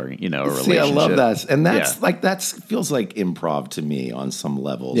and starting, a relationship. See, I love that. And that feels like improv to me on some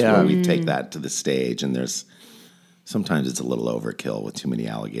levels where we take that to the stage and sometimes it's a little overkill with too many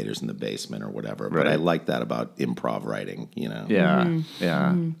alligators in the basement or whatever. But I like that about improv writing,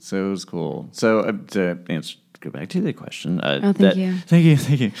 Yeah. So it was cool. So to go back to the question. Thank you.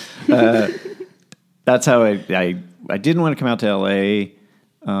 Thank you. That's how I didn't want to come out to L.A.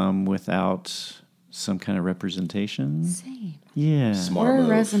 Without some kind of representation. Same. Yeah. Smart Or a move.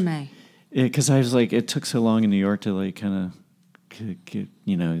 resume. Because I was like, it took so long in New York to like kind of get,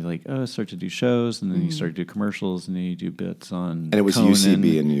 start to do shows, and then you start to do commercials, and then you do bits on. And it was Conan.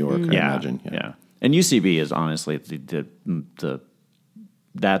 UCB in New York, I imagine. Yeah. And UCB is honestly the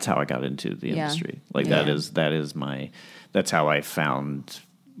that's how I got into the industry. Like that's how I found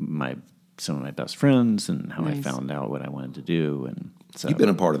some of my best friends and how I found out what I wanted to do. And so You've been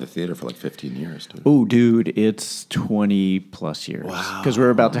a part of the theater for like 15 years, dude. oh, dude, it's 20 plus years. Wow. Because we're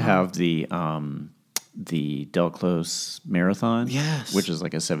about to have the Del Close Marathon, which is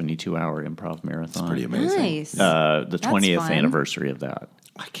like a 72-hour improv marathon. Pretty amazing. Nice. The 20th fun. anniversary of that.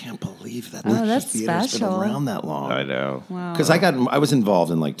 I can't believe that. Oh, that's theater's special. been around that long. I know. Wow. Because I was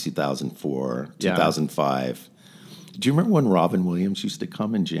involved in like 2004, 2005. Do you remember when Robin Williams used to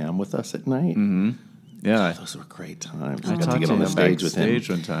come and jam with us at night? Mm-hmm. Yeah. Those were great times. I I got talked to get to on the him stage with him. backstage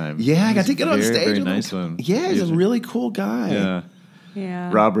one time. Yeah, I got to get on stage Very with nice him. one. Yeah, he's a really cool guy. Yeah.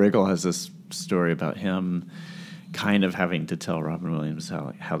 Yeah. Rob Riggle has this story about him kind of having to tell Robin Williams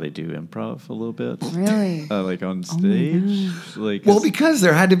how they do improv a little bit. Really? Like on stage. Well, because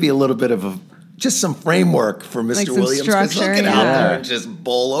there had to be a little bit of just some framework for Mr. Like some Williams. Because he'll structure, get out yeah. there and just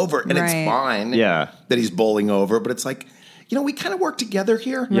bowl over, and it's Right. fine Yeah. that he's bowling over, but it's like, we kind of work together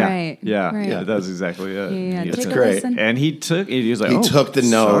here. Yeah. Right. Yeah. Right. Yeah. That's exactly it. Yeah. It's Take a great. listen. And he was like, He took the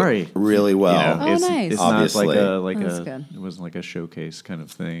note sorry. really well. Oh, it's, nice. It's Obviously. not like That's a good. it wasn't like a showcase kind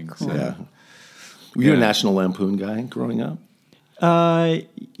of thing. Cool. So. Yeah. Were you a National Lampoon guy growing up?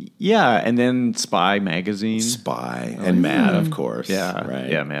 Yeah, and then Spy magazine. Spy and Mad, of course. Yeah, right.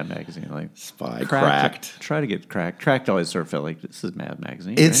 Yeah, Mad magazine. Like Spy, Cracked. Try to get Cracked. Cracked always sort of felt like this is Mad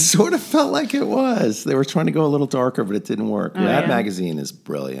magazine. It right? sort of felt like it was. They were trying to go a little darker, but it didn't work. Mad yeah. magazine is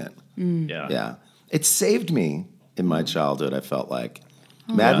brilliant. Yeah. Yeah. It saved me in my childhood, I felt like.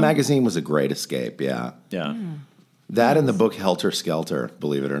 Mad magazine was a great escape, yeah. Yeah. That and the book Helter Skelter,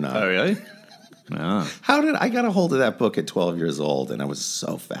 believe it or not. Oh, really? No. I got a hold of that book at 12 years old, and I was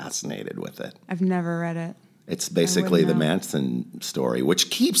so fascinated with it. I've never read it. It's basically the know. Manson story, which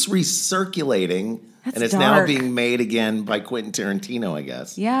keeps recirculating, That's and it's now dark. being made again by Quentin Tarantino, I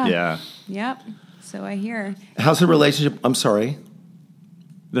guess. Yeah. Yeah. Yep. So I hear. How's the relationship? I'm sorry.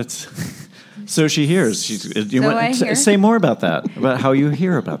 That's so she hears. Do you So want I hear. say more about that? About how you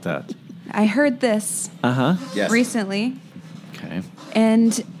hear about that? I heard this Yes. recently, Okay.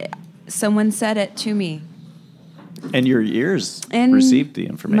 and someone said it to me. And your ears And received the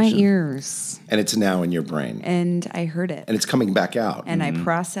information. My ears. And it's now in your brain. And I heard it. And it's coming back out. And I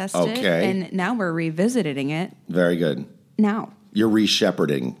processed it. Okay. And now we're revisiting it Very good. now. You're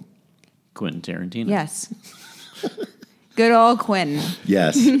re-shepherding. Quentin Tarantino. Yes. Good old Quentin.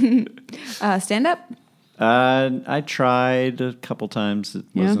 Yes. Stand up? I tried a couple times. It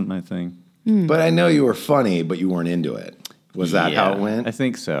Yeah. wasn't my thing. But I know you were funny, but you weren't into it. Was that how it went? I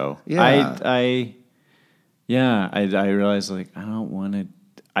think so. Yeah. I realized like I don't want to.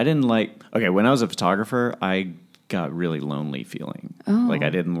 I didn't like. Okay, when I was a photographer, I got really lonely feeling. Like I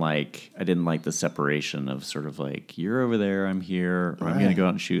didn't like the separation of sort of like you're over there, I'm here, or I'm going to go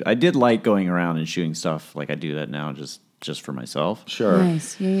out and shoot. I did like going around and shooting stuff. Like I do that now, just for myself. Sure.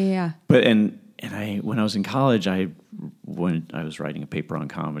 Nice. Yeah. But and I when I was in college, when I was writing a paper on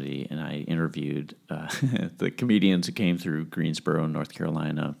comedy, and I interviewed the comedians who came through Greensboro, North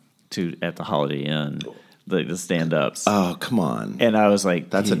Carolina, at the Holiday Inn, the stand-ups. Oh, come on. And I was like,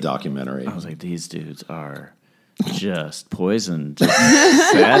 That's a documentary. I was like, these dudes are just poison, just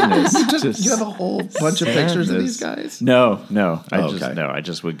sadness. You have a whole bunch of pictures of these guys? No. Okay. I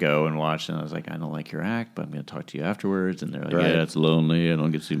just would go and watch, and I was like, I don't like your act, but I'm going to talk to you afterwards. And they're like, Right. yeah, it's lonely. I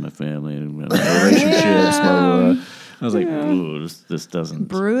don't get to see my family and my relationships. Blah, blah, blah. I was like, ooh, this doesn't.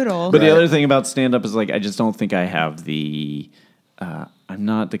 Brutal. But the other thing about stand up is like, I just don't think I have the. I'm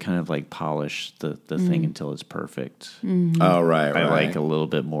not the kind of like polish the thing until it's perfect. Oh, right. I like a little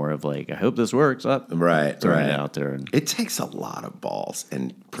bit more of like, I hope this works. Right. Throw it out there. And, It takes a lot of balls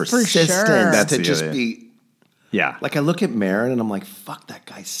and persistence sure. That's to the just other- be. yeah. Like, I look at Maron and I'm like, fuck, that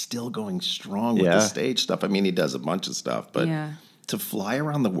guy's still going strong with Yeah. the stage stuff. I mean, he does a bunch of stuff, but Yeah. to fly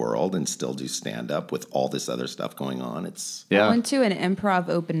around the world and still do stand up with all this other stuff going on, it's. I Yeah. went to an improv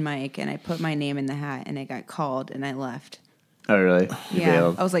open mic and I put my name in the hat and I got called and I left. Oh, really? You Yeah.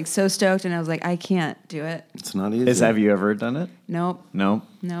 bailed? I was like so stoked and I was like, I can't do it. It's not easy. Have you ever done it? Nope. No.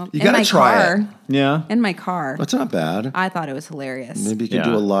 Nope. You In gotta my try car. it. Yeah. In my car. That's not bad. I thought it was hilarious. Maybe you could Yeah.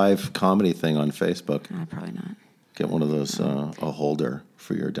 do a live comedy thing on Facebook. Probably not. Get one of those, a holder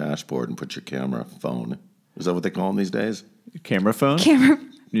for your dashboard and put your camera phone. Is that what they call them these days? Camera phone? Camera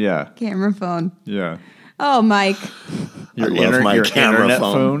phone. Yeah. Oh, Mike. I love my camera internet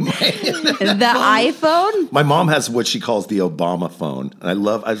phone. The iPhone? My mom has what she calls the Obama phone. And I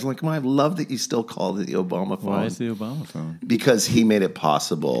was like, Mom, I love that you still call it the Obama phone. Why is the Obama phone? Because he made it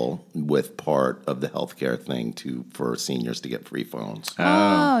possible with part of the healthcare thing for seniors to get free phones.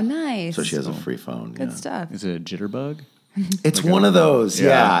 Oh, nice. So she has a free phone. Good yeah. stuff. Is it a jitterbug? It's one of those,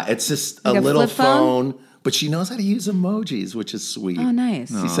 Yeah. yeah. It's just Like a a little flip phone? but she knows how to use emojis, which is sweet. Oh,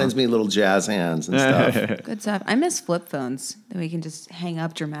 nice. She sends me little jazz hands and stuff. Good stuff. I miss flip phones that we can just hang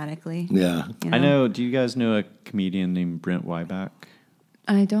up dramatically. Yeah. You I know. Do you guys know a comedian named Brent Wyback?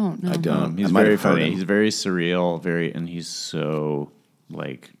 I don't know. I don't. He's I might very have heard funny. him. He's very surreal, and he's so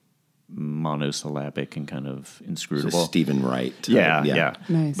like monosyllabic and kind of Just inscrutable. Stephen Wright. Yeah.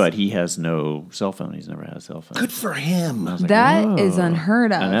 Nice. But he has no cell phone. He's never had a cell phone. Good for him. That is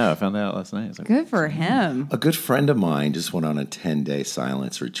unheard of. I know. I found that out last night. I was like, Good for him. A good friend of mine just went on a 10-day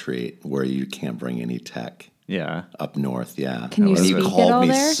silence retreat where you can't bring any tech. yeah. Up north, yeah. Can you And he speak at called all me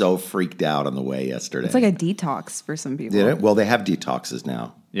there? so freaked out on the way yesterday. It's like a detox for some people. Did it? Well, they have detoxes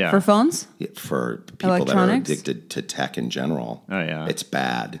now. Yeah. For phones? For people that are Electronics? addicted to tech in general. Oh, yeah. It's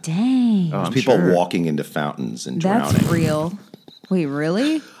bad. Dang. I'm People sure. walking into fountains and That's drowning. Real. Wait,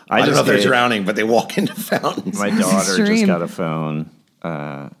 really? I don't know if they're gave- drowning, but they walk into fountains. My daughter just extreme. got a phone.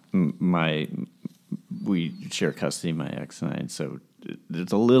 We share custody, my ex and I, so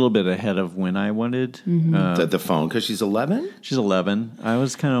it's a little bit ahead of when I wanted. The phone, because she's 11? She's 11. I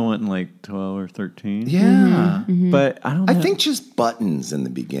was kind of wanting like 12 or 13. Yeah. But I don't know. I think just buttons in the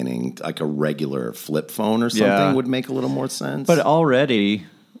beginning, like a regular flip phone or something, Yeah. would make a little more sense. But already,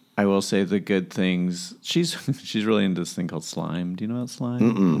 I will say the good things. She's really into this thing called slime. Do you know about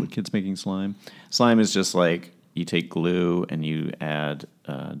slime? Kids making slime. Slime is just like you take glue and you add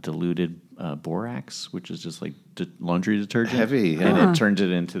diluted borax, which is just like laundry detergent. Heavy, yeah. And it turns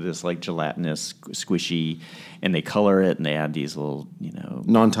it into this like gelatinous, squishy, and they color it and they add these little,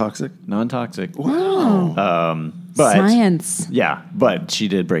 non-toxic? non-toxic. Wow. But Science. yeah, but she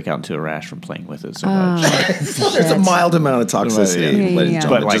did break out into a rash from playing with it so much. There's a mild amount of toxicity, Yeah. ladies and Yeah.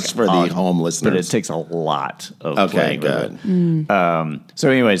 gentlemen, But, just for the home listeners. But it takes a lot of Okay, playing with good. it. So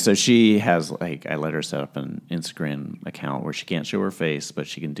anyway, so she has I let her set up an Instagram account where she can't show her face, but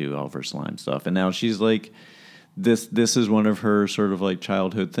she can do all of her slime stuff. And now she's like this is one of her sort of like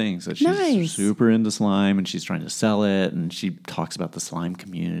childhood things that she's Nice. super into slime and she's trying to sell it, and she talks about the slime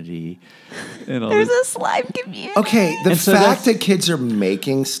community and all There's this. a slime community. Okay, the And so fact that's- that kids are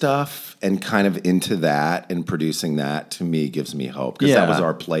making stuff and kind of into that and producing that, to me, gives me hope. Because that Yeah. was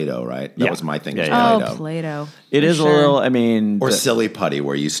our Play-Doh, right? That Yeah. was my thing. Yeah, was yeah. Oh, Play-Doh. Play-Doh. It For is sure. a little. I mean, Or the- Silly Putty,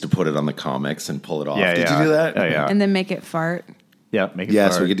 where you used to put it on the comics and pull it off. Yeah, Did yeah. you do that? Oh, yeah. And then make it fart. Yeah, make it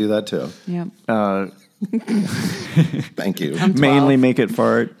Yes, fart. we could do that too. Yep. Thank you. Mainly make it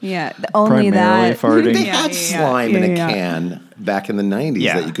fart. Yeah. Only Primarily that. farting. They Yeah, had yeah, slime yeah. in a Yeah, yeah. can back in the 90s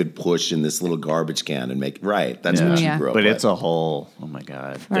Yeah. that you could push in this little garbage can and make. Right. That's Yeah. what you Yeah. grew up But with. it's a whole. Oh my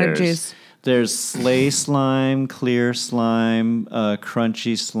god. Fart juice. There's slay slime, clear slime,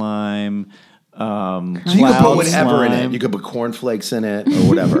 crunchy slime. So you could put cloud whatever in it. slime. You could put cornflakes in it or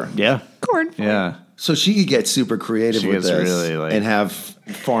whatever. Yeah. Corn. Yeah. So she could get super creative She with gets this really, like- and have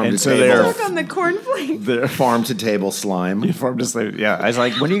farm And to so they're- table, Look on the cornflake. They're farm to table slime. farm to slay. Yeah. I was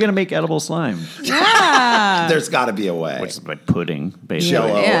like, when are you going to make edible slime? Yeah. There's got to be a way. Which is like pudding, basically.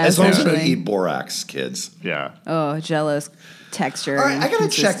 Jello, Yeah, as long as you don't essentially. eat borax, kids. Yeah. Oh, Jello's texture. All right, and I gotta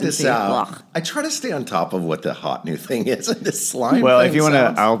check this consistency. out. Blah. I try to stay on top of what the hot new thing is in this slime. Well, thing if you want to,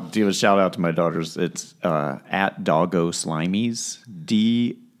 sounds- I'll do a shout out to my daughters. It's at Doggo Slimies,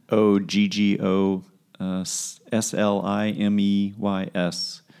 DOGGO SLIMEYS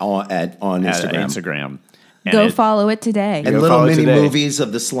on at Instagram. Instagram. And Go it- follow it today. And Go little follow it mini today. movies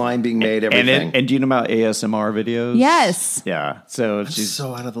of the slime being made, And, everything. and do you know about ASMR videos? Yes. Yeah. So She's she's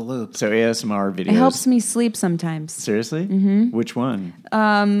so out of the loop. so ASMR videos. It helps me sleep sometimes. Seriously? Mm-hmm. Which one?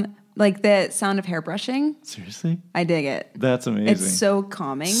 Like the sound of hairbrushing. Seriously? I dig it. That's amazing. It's so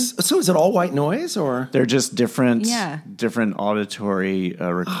calming. So is it all white noise or? They're just different, Yeah. different auditory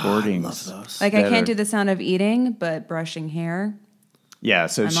recordings. Like I that can't are- do the sound of eating, but brushing hair. Yeah,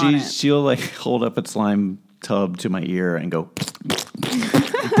 so I'm on it. she'll like hold up a slime tub to my ear and go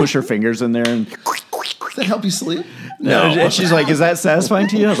push her fingers in there and Does that help you sleep? And she's like, "Is that satisfying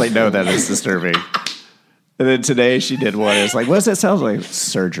to you?" I was like, "No, that is disturbing." And then today she did one. It's like, what does that sound like?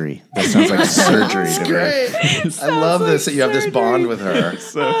 Surgery. That sounds like surgery to me. Great. I love this that you have this bond with her.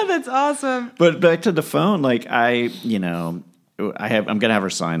 Oh, that's awesome. But back to the phone, like I'm gonna have her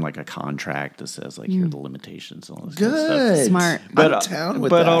sign like a contract that says like here are the limitations and all this kind of stuff. Good. Smart. But I'm down with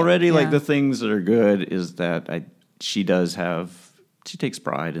but that. already like Yeah. the things that are good is that she takes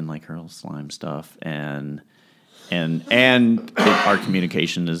pride in like her slime stuff and our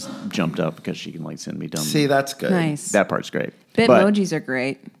communication has jumped up because she can like send me dumb. See, that's good. Nice. That part's great. Bitmojis are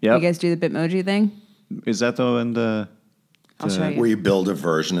great. Yep. You guys do the Bitmoji thing? Is that though in the? I'll show you. Where you build a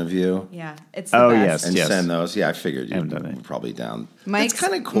version of you Yeah, it's the Oh, best. and Yes. send those. Yeah, I figured you Haven't done were it. probably down. Mike's It's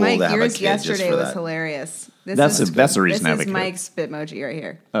kind of cool Mike, to have a yours kid just yesterday for was that. hilarious. This That's is, the reason I have This a is kid. Mike's Bitmoji right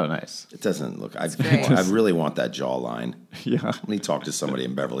here. Oh, nice. It doesn't look. I great. really want that jawline. Yeah. Let me talk to somebody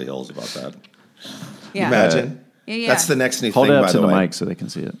in Beverly Hills about that. Yeah. Imagine. Yeah. That's the next new Hold thing. it by up to the way. mic so they can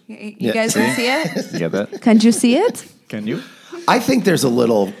see it. You Yeah, guys can see it? You get that? Can you see it? Can you? I think there's a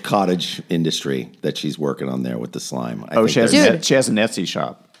little cottage industry that she's working on there with the slime. I Oh, think she has there's- she has an Etsy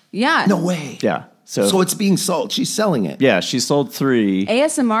shop. Yeah. No way. Yeah. So it's being sold. She's selling it. Yeah, she sold 3.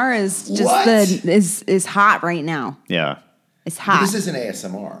 ASMR is just What? is hot right now. Yeah. It's hot. This isn't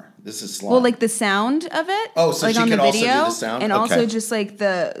ASMR. This is slime. Well, like the sound of it. Oh, so like she on could the also do video, the sound? and Okay. also just like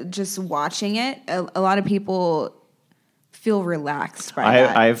just watching it. A lot of people feel relaxed by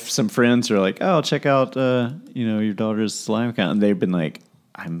that. I have some friends who are like, "Oh, check out your daughter's slime account," and they've been like,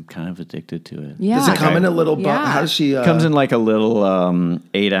 "I'm kind of addicted to it." Yeah. does it come in a little? Yeah. How does she? It comes in like a little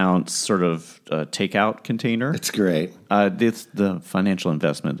 8-ounce sort of takeout container. It's great. The financial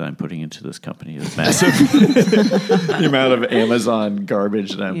investment that I'm putting into this company is massive. The amount of Amazon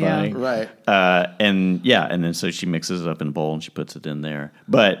garbage that I'm Yeah. buying, Right. and then so she mixes it up in a bowl and she puts it in there.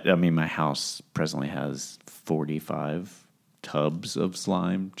 But I mean, my house presently has 45 tubs of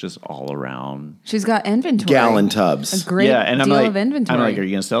slime just all around. She's got inventory. Gallon tubs. A great yeah, and I'm deal like, of inventory. I'm like, are you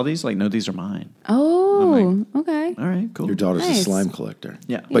gonna sell these? Like, no, these are mine. Oh, okay. All right, cool. Your daughter's a Nice. slime collector.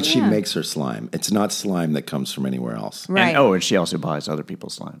 Yeah. But she Yeah. makes her slime. It's not slime that comes from anywhere else. Right. And she also buys other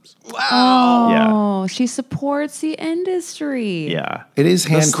people's slimes. Oh, she supports the industry. Yeah, It is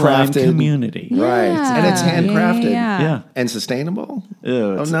the slime handcrafted. community. Right. And it's Yeah, handcrafted. yeah. Yeah. And sustainable.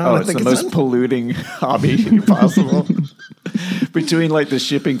 Ew, it's, no, I it's think the it's most polluting hobby possible. Between like the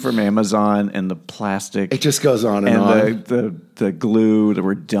shipping from Amazon and the plastic, It just goes on and on. the glue that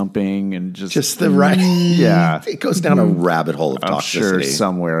we're dumping and just the right. yeah. It goes down a rabbit hole of I'm toxicity. sure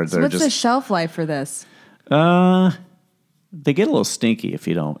somewhere they're What's the just shelf life for this? They get a little stinky if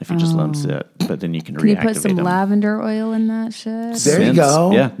you just let them sit, but then you can Can you reactivate put some them. lavender oil in that shit? There you Scents.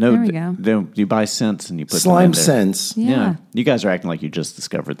 go. Yeah, no, There we go. you buy scents and you put Slime them in there. sense. Yeah. You guys are acting like you just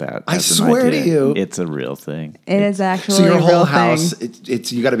discovered that. I as an swear idea. to you. It's a real thing. It is actually So your a whole real house, thing.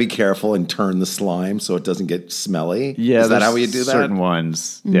 it's you got to be careful and turn the slime so it doesn't get smelly. Yeah, is that how there's you do that? Certain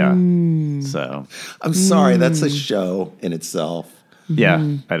ones, yeah. Mm. So, I'm sorry, that's a show in itself. yeah,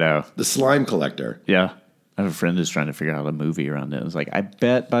 Mm-hmm. I know. The slime collector. Yeah. I have a friend who's trying to figure out a movie around it. It's like, I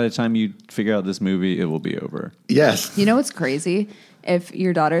bet by the time you figure out this movie, it will be over. Yes. You know what's crazy? If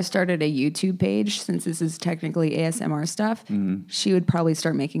your daughter started a YouTube page, since this is technically ASMR stuff, she would probably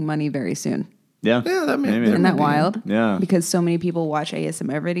start making money very soon. Yeah. Yeah, that may- Maybe. there Isn't that wild? Yeah. Because so many people watch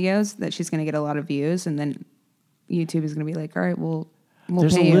ASMR videos that she's going to get a lot of views, and then YouTube is going to be like, all right, we'll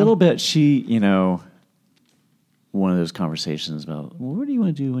There's pay a you. little bit, one of those conversations about, well, what do you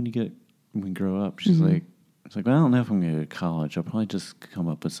want to do when you grow up? She's like, it's like, well, I don't know if I'm going to go to college. I'll probably just come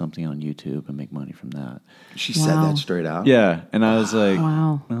up with something on YouTube and make money from that. She said Wow. that straight out. Yeah. And I was like,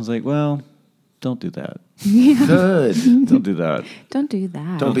 Wow. well, don't do that. Good. Don't do that. Don't do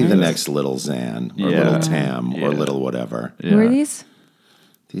that. Don't be the next little Zan or Yeah. little Tam Yeah. or little whatever. Yeah. Who are these?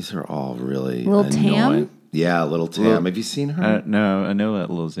 These are all really Little annoying. Tam? Yeah, little Tam. Have you seen her? No, I know that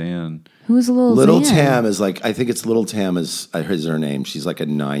Lizanne. Who's a little Little Zan? Tam is like, I think it's Little Tam is her name. She's like a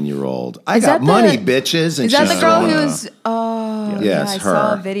 9-year-old. I Is got that money, the- bitches. And Is that she's the girl throwing- who's? Oh, Yes, yeah, I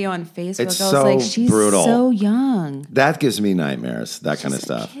saw a her. video on Facebook. It's I was so like, she's brutal. so young. That gives me nightmares, that kind of a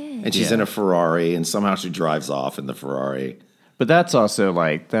stuff. kid. And she's Yeah. in a Ferrari, and somehow she drives off in the Ferrari. But that's also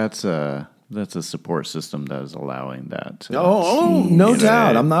like, that's a support system that is allowing that. To, No You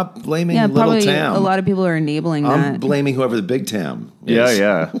doubt. know, I'm not blaming Yeah, Little probably Tam. a lot of people are enabling I'm that. blaming whoever the Big Tam Yeah, is.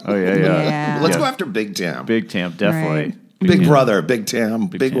 yeah. Oh, yeah, yeah. Yeah. Let's Yeah. go after Big Tam. Big Tam, definitely. Right. Big Tam. Brother, Big Tam,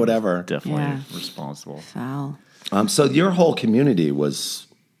 Big Tam, whatever. Definitely Yeah. responsible. Wow. So your whole community was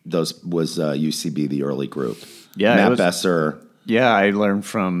UCB, the early group. Yeah, it Matt was- Besser. Yeah, I learned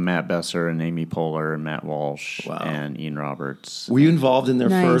from Matt Besser and Amy Poehler and Matt Walsh Wow. and Ian Roberts. Were you involved in their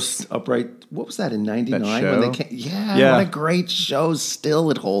Nice. first Upright? What was that in '99 when show? they came? Yeah, Yeah. what a great show! Still,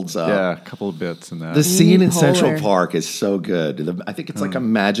 it holds up. Yeah, a couple of bits in that. The scene in Central Poehler. Park is so good. I think it's like a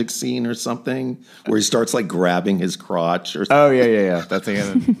magic scene or something where he starts like grabbing his crotch or Oh, yeah. That thing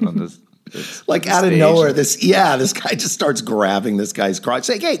on this. It's like the out of stage. nowhere. This guy just starts grabbing this guy's crotch,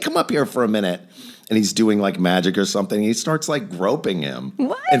 saying, "Hey, come up here for a minute." And he's doing like magic or something. He starts like groping him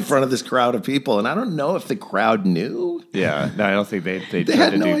in front of this crowd of people. And I don't know if the crowd knew. Yeah, no, I don't think they They tried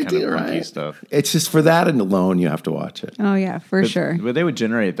had to no do idea, kind of punky right? stuff. It's just for that and alone, you have to watch it. Oh yeah, for sure. But they would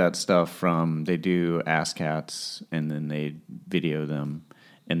generate that stuff from, they do ASCATs and then they video them.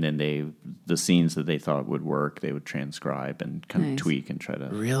 And then the scenes that they thought would work, they would transcribe and kind Nice. of tweak and try to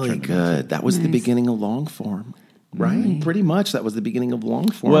Really turn them good. That was the Nice. beginning of long form, right? Pretty much. That was the beginning of long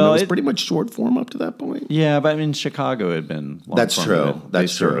form. Well, it was it- pretty much short form up to that point. Yeah, but I mean, Chicago had been long That's form, true. but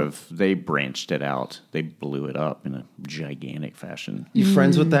That's true. They branched it out. They blew it up in a gigantic fashion. You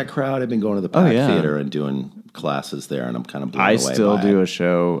friends with that crowd? I've been going to the Pack yeah. Theater and doing classes there, and I'm kind of blown I away still by do it. a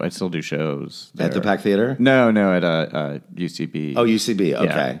show. I still do shows At the there. Pack Theater? No, at UCB. Oh, UCB. Yeah,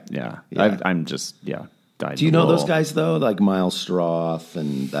 Okay. Yeah. Yeah. I'm just dyed Do you the know those wool. guys though, like Miles Stroth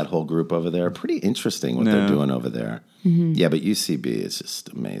and that whole group over there? Pretty interesting what they're No. doing over there. Yeah, but UCB is just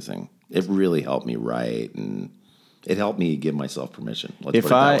amazing. It really helped me write, and it helped me give myself permission. Let's If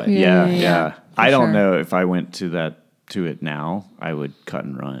put it I that way. Yeah, I for don't sure. know if I went to it now, I would cut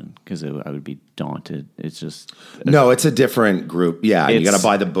and run because I would be daunted. It's just No, it's a different group. Yeah, you It's- got to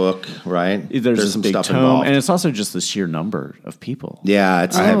buy the book, right? there's this some big stuff tome, involved. and it's also just the sheer number of people. Yeah,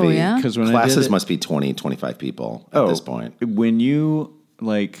 it's Oh, heavy. yeah? Because when I Classes did it- must be 20, 25 people at this point. When you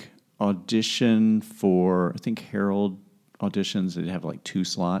audition for, I think Herald auditions, they'd have 2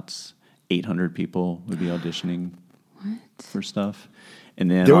 slots. 800 people would be auditioning for stuff, and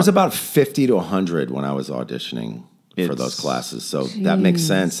then There was about 50 to 100 when I was auditioning for It's- those classes, so that makes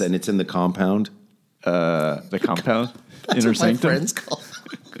sense. And it's in the compound. the compound That's inner what my sanctum. friends call.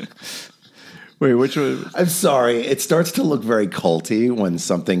 Wait, which one? I'm sorry. It starts to look very culty when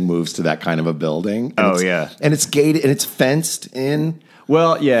something moves to that kind of a building. And Oh, it's- yeah. and it's gated and it's fenced in.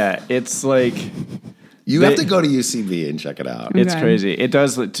 Well, yeah, it's like You have to go to UCB and check it out. it's Okay. crazy. It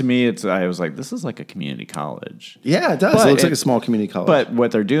does to me. I was like, this is like a community college. Yeah, it does. But it looks like it- a small community college. But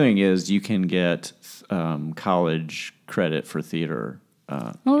what they're doing is you can get college credit for theater.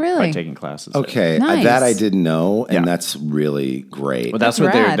 Oh, really? By taking classes. there. okay, Nice. that I didn't know, and Yeah. that's really great. Well, that's That's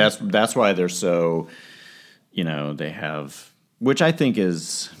what they're. rad. That's why they're so. They have, which I think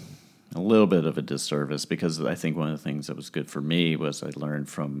is a little bit of a disservice because I think one of the things that was good for me was I learned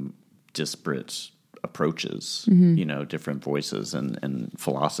from disparate approaches, you know, different voices and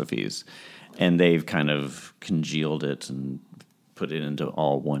philosophies, and they've kind of congealed it and put it into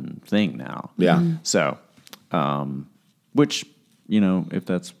all one thing now. Yeah. So, which, you know, if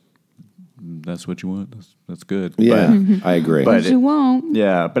that's what you want, that's good. Yeah, I agree. But you won't.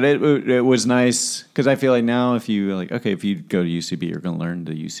 Yeah, but it was nice because I feel like now if you if you go to UCB, you're going to learn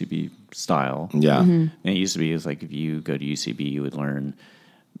the UCB style. Yeah. And it used to be it's like if you go to UCB, you would learn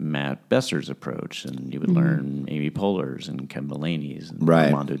Matt Besser's approach, and you would learn Amy Poehler's and Ken Mulaney's and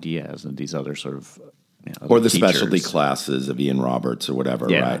Armando Diaz and these other sort of or the teachers. specialty classes of Ian Roberts or whatever,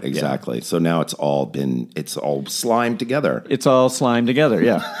 Yeah, right? Exactly. yeah. So now it's all slimed together. It's all slimed together.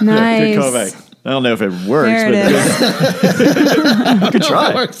 Yeah. Nice. Good callback. I don't know if it works, There it is. but good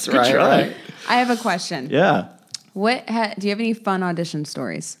try. Works, Good right, try. right. I have a question. Yeah. Do you have any fun audition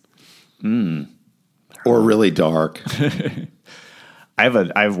stories? Or really dark. I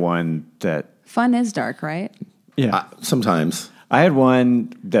have one that Fun is dark, right? Sometimes. I had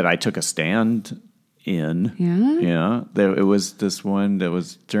one that I took a stand in. Yeah? Yeah. It was this one that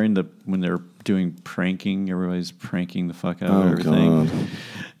was when they were doing pranking. Everybody's pranking the fuck out of everything. God.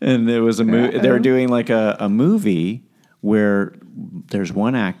 And it was they were doing like a movie where there's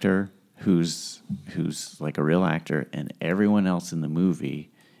one actor who's like a real actor, and everyone else in the movie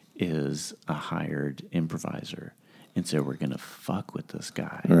is a hired improviser. And so we're going to fuck with this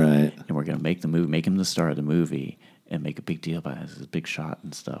guy. Right. And we're going to make him the star of the movie and make a big deal about it. It's a big shot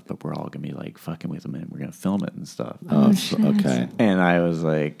and stuff, but we're all going to be like fucking with him, and we're going to film it and stuff. Okay. And I was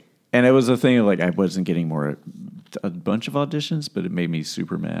like, and it was a thing of like, I wasn't getting a bunch of auditions, but it made me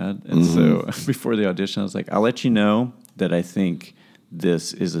super mad. And so before the audition, I was like, I'll let you know that I think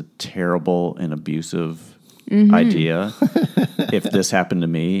this is a terrible and abusive idea. If this happened to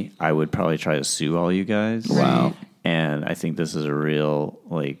me, I would probably try to sue all you guys. Wow. And I think this is a real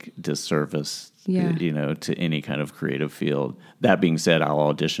like disservice, to any kind of creative field. That being said, I'll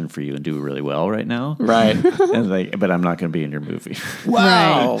audition for you and do really well right now. Right. And but I'm not going to be in your movie.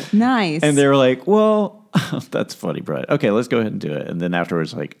 Wow. Right. Nice. And they were like, well, that's funny, Brett. Okay, let's go ahead and do it. And then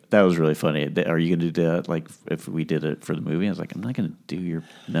afterwards, like, that was really funny. Are you going to do that? Like, if we did it for the movie? I was like, I'm not going to do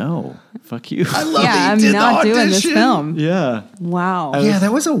no. Fuck you. I love that I'm you did not the doing this audition. film. Yeah. Wow. Yeah,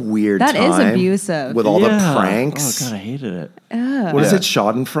 that was a weird That is time abusive. with all the Yeah. pranks. Oh, God, I hated it. What is it?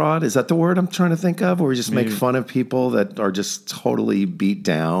 Schadenfreude? Is that the word I'm trying to think of? Where we just make fun of people that are just totally beat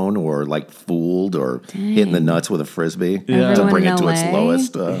down or like fooled or hitting the nuts with a frisbee to Everyone bring in it to its LA?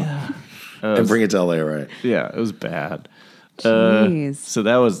 lowest. And bring it to LA, right? Yeah, it was bad. Jeez. So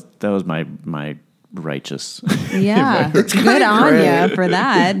that was my righteous. Yeah. Good on you for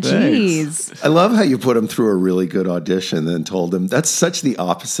that. Jeez. I love how you put him through a really good audition and then told him that's such the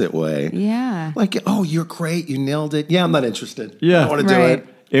opposite way. Yeah. Like, oh, you're great. You nailed it. Yeah, I'm not interested. Yeah. I don't want to do Right. it.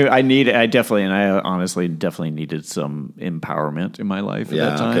 I honestly definitely needed some empowerment in my life at Yeah,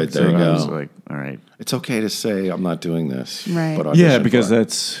 that time. good. There so you I go. was like, all right. It's okay to say I'm not doing this. Right. But audition Yeah, because for it.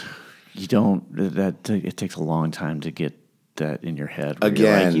 that's it takes a long time to get that in your head. where you're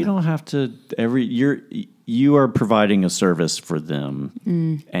Again. like, you don't have to you are providing a service for them,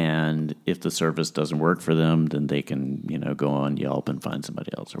 and if the service doesn't work for them, then they can go on Yelp and find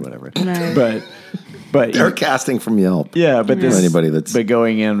somebody else or whatever. Right. But They're casting from Yelp. yeah, but this Anybody that's- but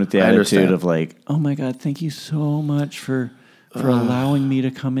going in with the I attitude understand. of like, oh my God, thank you so much for allowing me to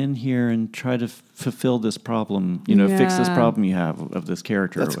come in here and try to fulfill this problem, fix this Yeah. problem you have of this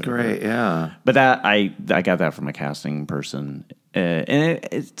character. That's or whatever. great. Yeah. But that I got that from a casting person, and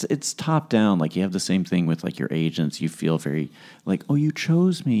it's top down. Like you have the same thing with like your agents. You feel very like, oh, you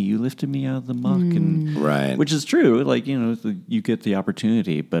chose me, you lifted me out of the muck, and Right. which is true. Like you get the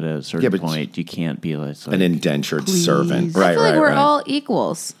opportunity, but at a certain but point, you can't be like An indentured servant. I Right, feel like right, we're right. all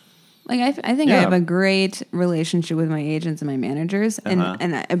equals. Like I think I Yeah. have a great relationship with my agents and my managers,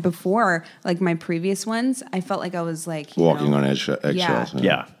 and before like my previous ones, I felt like I was like Walking on eggshells.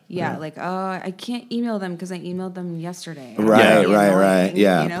 yeah. like I can't email them because I emailed them yesterday. Right, Really right, annoying, right.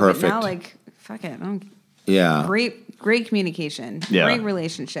 Yeah, But perfect. now like fuck it, Yeah. great communication, Yeah. great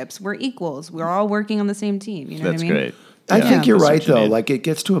relationships. We're equals. We're all working on the same team. You know That's what I mean? great. I Yeah. think you're That's right, what you though. need. Like, it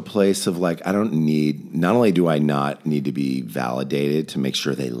gets to a place of like, not only do I not need to be validated to make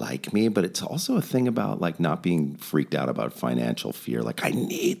sure they like me, but it's also a thing about like not being freaked out about financial fear. Like, I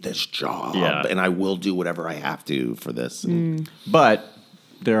need this job Yeah. and I will do whatever I have to for this. But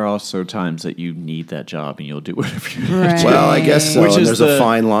there are also times that you need that job and you'll do whatever you need. Right. Well, I guess so. Which And is there's a the-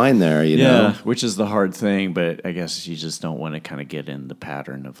 fine line there, you know? Which is the hard thing, but I guess you just don't want to kind of get in the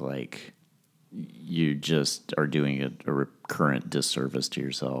pattern of like you just are doing a recurrent disservice to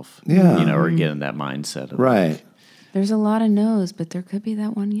yourself. Yeah. Or get in that mindset of Right. There's a lot of no's, but there could be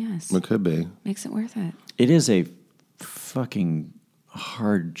that one yes. It could be. Makes it worth it. It is a fucking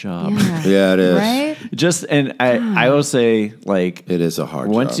hard job. Yeah, Yeah, it is. right? And I will say, like, It is a hard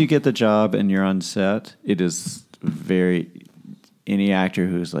job. once you get the job and you're on set, it is any actor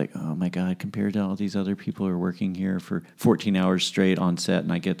who's like, oh my God, compared to all these other people who are working here for 14 hours straight on set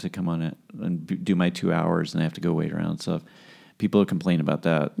and I get to come on it and do my 2 hours and I have to go wait around and stuff. People who complain about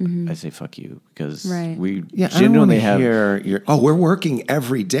that, I say, fuck you, because we Yeah, I don't want genuinely to have... hear we're working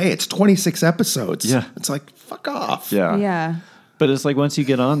every day. It's 26 episodes. Yeah. It's like, fuck off. Yeah. Yeah. But it's like once you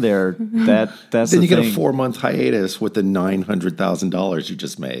get on there, that's Then the you get a thing. 4-month hiatus with the $900,000 you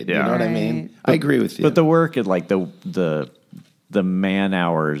just made. You Yeah. know what I Right. mean? I agree with you. But the work, like the man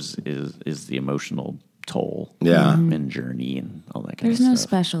hours is the emotional toll. Yeah. And journey and all that kind There's of no stuff.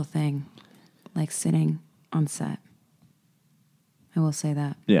 special thing like sitting on set. I will say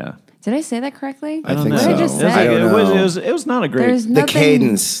that. Yeah. Did I say that correctly? I think What so. did I just It was, say? I don't know. it was not a great... There's the nothing.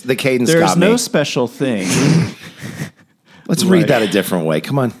 cadence There's got no me. special thing. Let's read that a different way.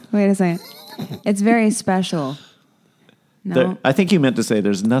 Come on. Wait a second. It's very special. No. I think you meant to say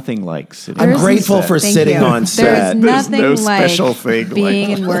there's nothing like sitting. I'm There isn't- grateful for Thank sitting you. on set. There's nothing no like special thing like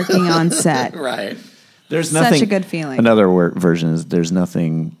being and working on set. Right. There's Such nothing. a good feeling. Another version is there's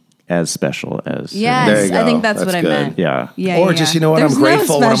nothing as special as. Yes, There you I think go. that's what That's I good. meant. Yeah. Yeah, Or yeah. just, you know what, There's I'm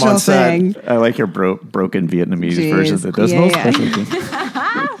grateful when I'm no on special set. thing. I like your broken Vietnamese Jeez. version that does Yeah, no yeah. special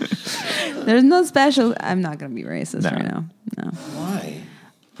thing. There's no special. I'm not going to be racist No. right now. No. Why?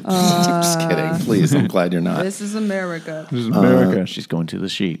 I'm just kidding. Please, I'm glad you're not. This is America. This is America. She's going to the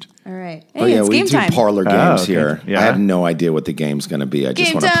sheet. All right. Hey, Oh yeah, it's we game do time. parlor Oh, games okay. here. Yeah. I have no idea what the game's going to be. I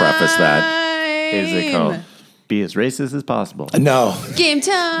just Game want to preface that. Is it called Be as Racist as Possible? No, Game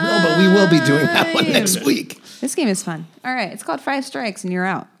time. no, but we will be doing that one next week. This game is fun. All right. It's called 5 Strikes and you're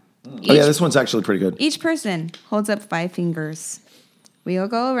out. Oh yeah, this one's actually pretty good. Each person holds up 5 fingers. We'll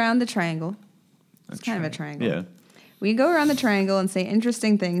go around the triangle. It's kind of a triangle. Yeah. We go around the triangle and say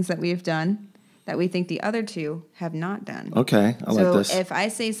interesting things that we've done that we think the other two have not done. Okay, I like So this. if I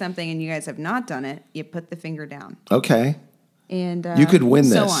say something and you guys have not done it, you put the finger down. Okay, And you could win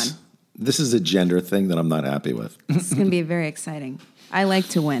so this. on. This is a gender thing that I'm not happy with. This is going to be very exciting. I like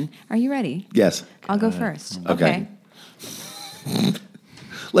to win. Are you ready? Yes, I'll go first. Okay.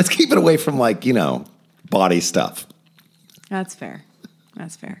 let's keep it away from body stuff. That's fair.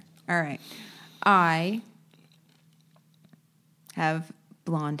 That's fair. All right. I have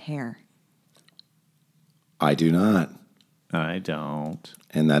blonde hair. I do not, I don't.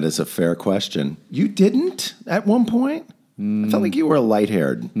 and that is a fair question. You didn't at one point. I felt like you were a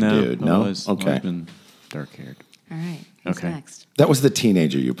light-haired dude. No, I've okay. always been dark-haired. All right. Who's Okay. next? That was the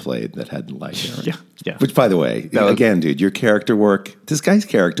teenager you played that had light hair. Yeah, yeah. Which, by the way, again, dude, your character work, this guy's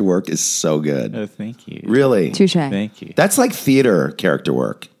character work is so good. Oh, thank you. Really. Touche. Thank you. That's like theater character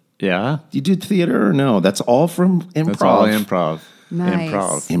work. Yeah. You do theater or no? That's all from improv. That's all improv. Nice.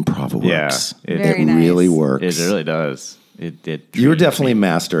 Improv. Improv works. Yeah, Very it nice. really works. It really does. It You're trains definitely me.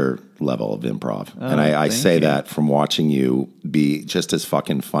 master level of improv. And I thank say you. that from watching you be just as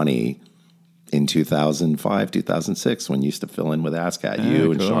fucking funny in 2005, 2006 when you used to fill in with ASCAT.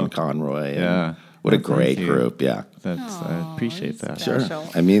 You and cool. Sean Conroy. And Yeah. What a Well, great thank you. group. Yeah. I appreciate that. Sure.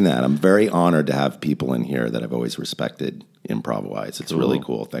 I mean that. I'm very honored to have people in here that I've always respected improv-wise. It's really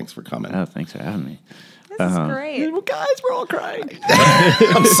cool. Thanks for coming. Oh, thanks for having me. This is great. Well, guys, we're all crying.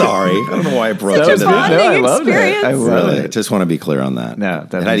 I'm sorry. I don't know why I brought That you was to good. that. No, I Bonding loved it. I experience. loved Really, it. just want to be clear on that. No,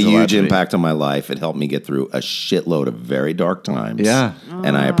 that it had a means a lot huge to me. impact on my life. It helped me get through a shitload of very dark times. Yeah.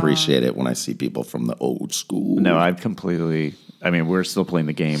 And I appreciate it when I see people from the old school. No, I've completely. I mean, we're still playing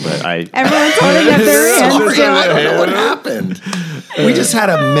the game, but I. Everyone's holding up their hands. Sorry, I don't know what happened. We just had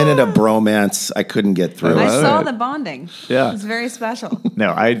a minute of bromance I couldn't get through. I love saw it. the bonding. Yeah. It's very special. No,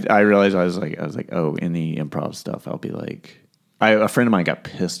 I realized I was like, oh, in the improv stuff, I'll be like, a friend of mine got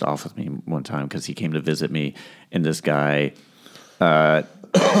pissed off with me one time because he came to visit me, and this guy,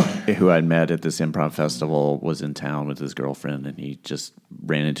 who I'd met at this improv festival, was in town with his girlfriend, and he just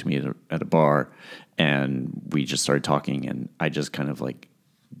ran into me at a bar, and we just started talking, and I just kind of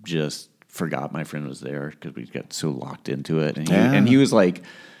just forgot my friend was there because we got so locked into it, and he was like.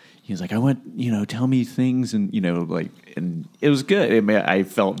 He was like, I want, tell me things, and, and it was good. I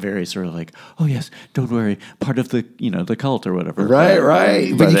felt very sort of like, oh, yes, don't worry, part of the, the cult or whatever.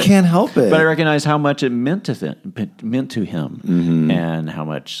 Right. But you can't help it. But I recognized how much it meant to him, Mm-hmm. and how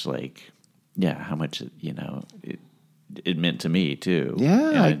much, it meant to me, too. Yeah,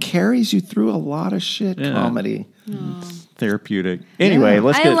 And it carries you through a lot of shit, Yeah. comedy. it's therapeutic. Anyway,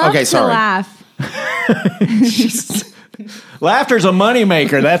 let's I get... love okay, to sorry. laugh. Laughter's a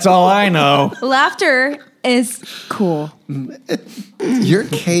moneymaker. That's all I know. Laughter is cool. Your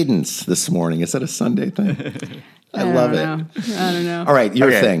cadence this morning, is that a Sunday thing? I love it. I don't know. All right,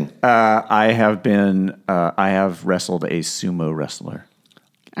 your thing. I have wrestled a sumo wrestler.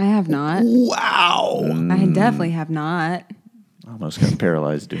 I have not. Wow. I definitely have not. Almost got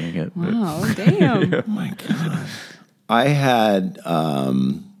paralyzed doing it. but- Oh, damn. Oh my God. I had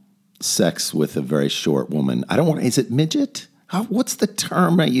sex with a very short woman. I don't want. Is it midget? What's the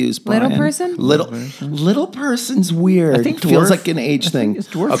term I use, Brian? Little person? Little person's weird. I think it feels dwarf. like an age thing. it's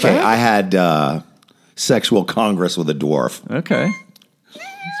dwarf, okay, right? I had sexual congress with a dwarf. Okay. That's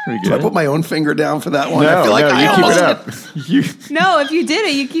pretty Do I good. put my own finger down for that one? No, I feel like I you keep almost- it up. You, No, if you did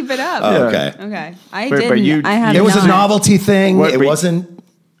it, you keep it up. Oh, okay. Okay. I But didn't. you- I have It was not. a novelty thing. What, It but-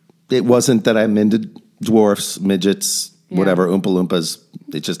 wasn't that I'm into dwarfs, midgets, whatever, Oompa Loompas.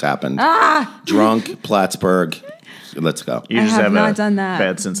 It just happened. Drunk, Plattsburgh. Let's go. you I just have have not a done that.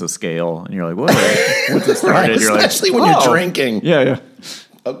 bad sense of scale, and you're like, "What?" Once it Right, started, you're like, especially when you're drinking. "Yeah, yeah."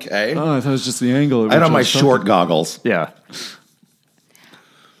 Okay. Oh, I thought it was just the angle. I had on my short goggles. Yeah.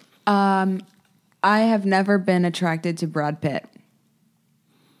 I have never been attracted to Brad Pitt.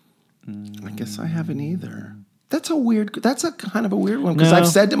 I guess I haven't either. That's a kind of a weird one because No. I've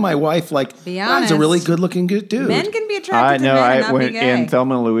said to my wife, like, Be "Wow, he's a honest. really good looking dude. Men can be I attracted to know. men and not When be gay. in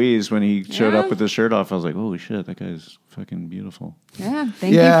Thelma and Louise, when he showed Yeah. up with his shirt off, I was like, "Holy shit, that guy's fucking beautiful." Yeah,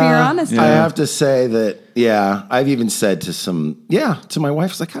 thank you for your honesty. I have to say that, I've even said to my wife,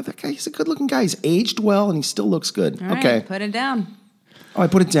 I was like, "God, that guy, he's a good looking guy. He's aged well and he still looks good." All right, Okay. put it down. Oh, I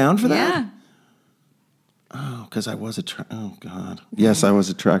put it down for that? Yeah. Oh, because I was oh, God. Yes, I was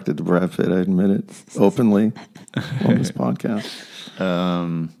attracted to Brad Pitt. I admit it openly on this podcast.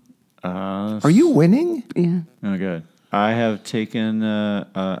 Are you winning? Yeah. Oh, good. I have taken.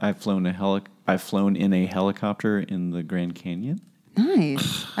 I've flown in a helicopter in the Grand Canyon.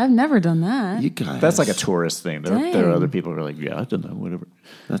 Nice. I've never done that. You guys. That's like a tourist thing. There are Dang. other people who are like, "Yeah, I've done that. Whatever."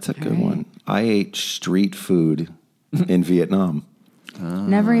 That's a good one. I ate street food in Vietnam.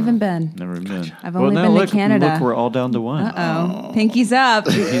 Never even been. Never been. I've only been to Canada. Look, we're all down to one. Uh-oh. Pinkies up.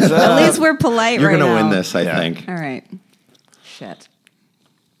 At least we're polite You're right going to now. win this, I think. All right. Shit.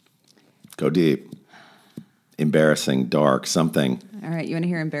 Go deep. Embarrassing, dark, something. All right. You want to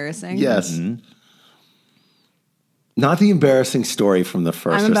hear embarrassing? Yes. Not the embarrassing story from the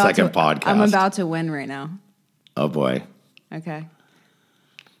first or second podcast. I'm about to win right now. Oh, boy. Okay.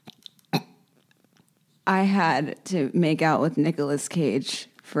 I had to make out with Nicolas Cage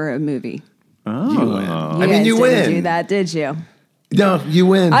for a movie. You win. You I mean, guys you didn't win. do that, did you? No, you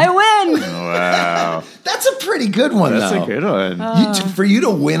win. I win. Wow, That's a pretty good one, that's though. a good one. For you to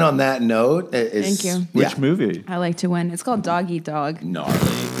win on that note is... Thank you. Which movie? I like to win. It's called Dog Eat Dog. Gnarly.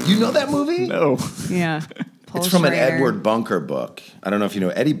 You know that movie? No. Yeah. It's from an Edward Bunker book. I don't know if you know.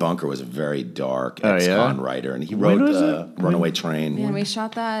 Eddie Bunker was a very dark Oh, yeah? ex-con writer, and he When wrote was it? Runaway Train. Yeah, we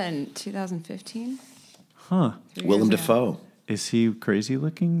shot that in 2015. Huh? Willem Dafoe. Is he crazy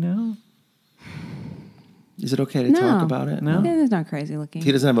looking now? Is it okay to No. talk about it? No. Yeah, he's not crazy looking.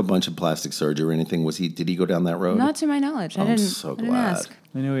 He doesn't have a bunch of plastic surgery or anything. Did he go down that road? Not to my knowledge. I I'm didn't, so I didn't glad. ask.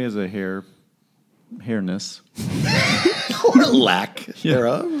 I know he has a hairness. Or lack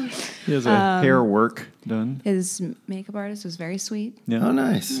thereof. He has a hair work done. His makeup artist was very sweet. Yeah. Oh,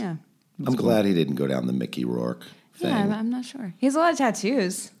 nice. Yeah. I'm glad he didn't go down the Mickey Rourke thing. Yeah, I'm not sure. He has a lot of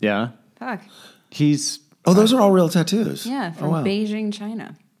tattoos. Yeah. Fuck. He's Oh, those are all real tattoos. Yeah, from Oh, wow. Beijing,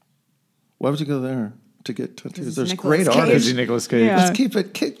 China. Why would you go there to get tattoos? it's There's Nicolas great Cage. artists. Nicolas Cage. Yeah. Let's keep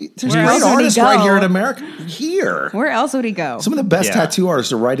it. There's Where great else would he artists right go? here in America. Here. Where else would he go? Some of the best Yeah. tattoo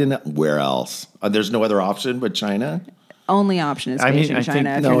artists are right in. Where else? There's no other option but China. Only option is I mean, Beijing, I China.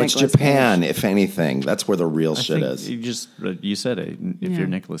 think- if No, you're it's Nicolas Japan. If anything, that's where the real I shit think is. you said it. If you're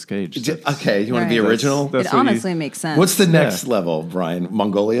Nicolas Cage, Okay, you want to be Right. original? That's Cage. It what you- honestly makes sense. What's the next level, Brian?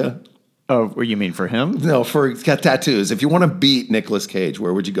 Mongolia? Oh, what you mean for him? No, for tattoos. If you want to beat Nicolas Cage,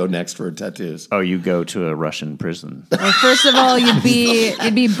 where would you go next for tattoos? Oh, you go to a Russian prison. Well, first of all, you'd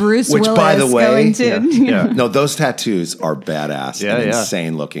be Bruce Which, Willis by the way, going to. Yeah. No, those tattoos are badass Yeah, and yeah.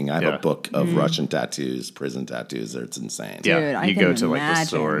 insane looking. I have Yeah. a book of Russian tattoos, prison tattoos. It's insane. Dude, I you can go to like the imagine.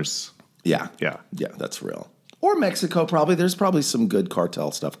 stores. Yeah. Yeah. Yeah, that's real. Or Mexico, probably. There's probably some good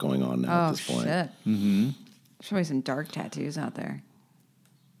cartel stuff going on now at Oh this point. shit! There's probably some dark tattoos out there.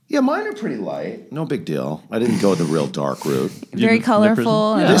 Yeah, mine are pretty light. No big deal. I didn't go the real dark route. Very the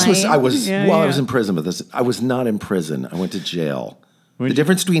colorful. prison? And This was light. I was Yeah, I yeah. was in prison, but I was not in prison. I went to jail. The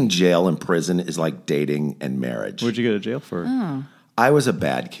difference between jail and prison is like dating and marriage. What'd you go to jail for? Oh. I was a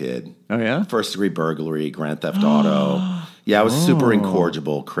bad kid. Oh, yeah? First degree burglary, grand theft auto. Yeah, I was super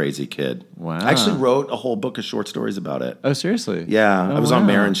incorrigible, crazy kid. Wow. I actually wrote a whole book of short stories about it. Oh, seriously? Yeah, Oh, I was on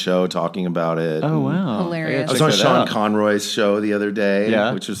wow. Maron's show talking about it. Oh, wow. Hilarious. I was on Sean Conroy's show the other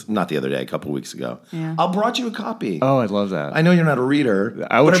day, which was not the other day, a couple of weeks ago. Yeah. I brought you a copy. Oh, I love that. I know you're not a reader.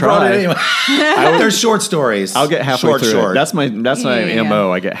 I would but I brought try. it anyway. They're short stories. I'll get halfway through short. it. That's my Yeah.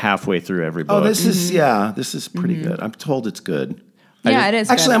 MO. I get halfway through every book. Oh, this is pretty good. I'm told it's good. Yeah, it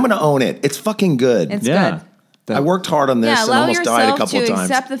is. Actually, good. I'm going to own it. It's fucking good. It's yeah. good. I worked hard on this Yeah, and allow almost died a yourself couple to times.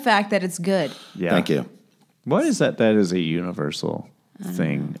 accept the fact that it's good. Yeah. Thank you. What is that? That is a universal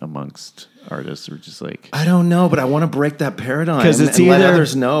thing amongst artists. We're just like, I don't know, but I want to break that paradigm 'Cause it's and let either-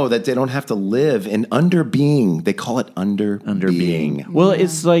 others know that they don't have to live in underbeing. They call it underbeing. Well,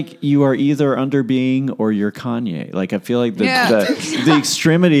 it's like you are either under being or you're Kanye. Like I feel like the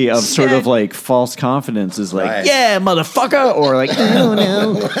extremity of sort of like false confidence is like, Right. yeah, motherfucker, or like, oh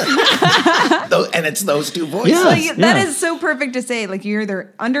no. And it's those two voices. Yeah. Like, that is so perfect to say. Like you're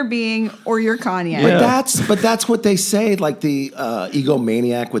either under being or you're Kanye. Yeah. But that's what they say. Like the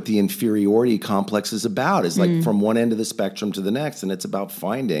egomaniac with the inferiority complex is about. Is like from one end of the spectrum to the next, and it's about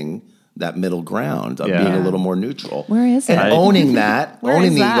finding that middle ground of Yeah. being a little more neutral. Where is and it? owning that, Where owning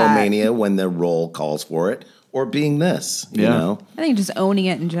is the that? egomania when the role calls for it, or being this. You Yeah. know. I think just owning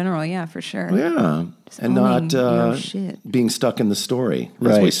it in general. Yeah, for sure. Yeah. And owning not your shit. being stuck in the story, as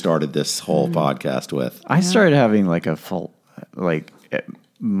Right. we started this whole podcast with. I started having like a full, like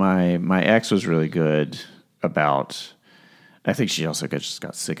my ex was really good about. I think she also just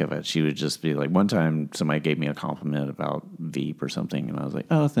got sick of it. She would just be like, one time somebody gave me a compliment about Veep or something, and I was like,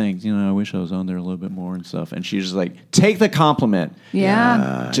 oh, thanks. You know, I wish I was on there a little bit more and stuff. And she was just like, take the compliment.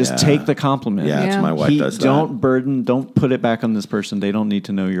 Yeah. Just take the compliment. Yeah, Yeah. my wife does that. Don't put it back on this person. They don't need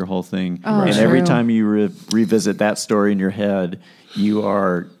to know your whole thing. Oh, and every true. time you revisit that story in your head,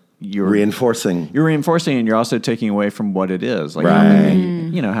 you're Reinforcing. you're reinforcing, and you're also taking away from what it is. Like, Right.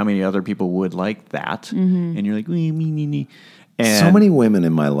 how many other people would like that, Mm-hmm. and you're like, me. And So many women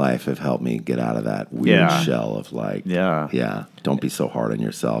in my life have helped me get out of that weird Yeah. shell of like, Yeah. don't be so hard on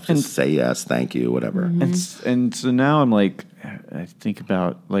yourself. Just say yes, thank you, whatever. Mm-hmm. And so now I'm like, I think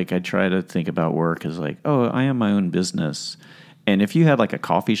about, like, I try to think about work as like, oh, I am my own business. And if you had like a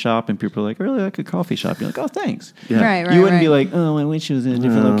coffee shop and people are like, I really like a coffee shop, you're like, oh, thanks. Right, right. You wouldn't be right. like, oh, I wish it was in a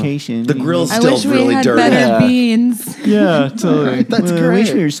different location. The grill's I still wish we really had dirty. better Yeah. beans. Yeah, totally. That's I wish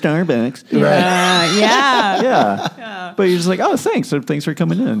great. we were Starbucks. Yeah. Yeah. But you're just like, oh, thanks. So thanks for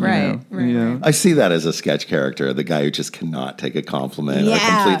coming in. Right, You know? I see that as a sketch character, the guy who just cannot take a compliment or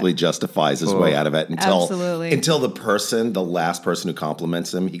Yeah. completely justifies his way out of it Absolutely. until the last person who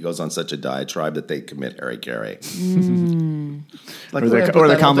compliments him, he goes on such a diatribe that they commit harry-carry. Like, Or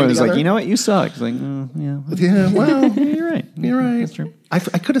the compliment is like, you know what, you suck. It's like, oh, yeah. Yeah, well, Yeah, you're right. you're right. That's true. I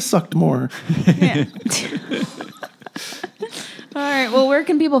could have sucked more. Yeah. All right. Well, where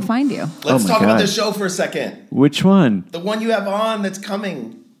can people find you? Let's my talk about God. the show for a second. Which one? The one you have on that's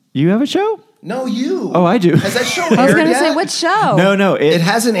coming. You have a show? No, you. Oh, I do. Has that show aired I was going to yet? say, what show? No. It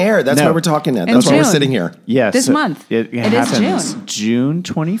hasn't aired. That's No. why we're talking now. In That's why we're June. sitting here. Yes. This month. It It is happens June. June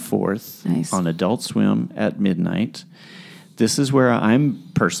 24th Nice. on Adult Swim at midnight. This is where I'm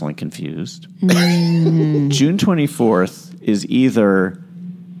personally confused. Mm. June 24th is either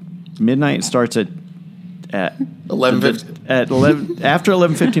midnight starts at 11:50. at 11 after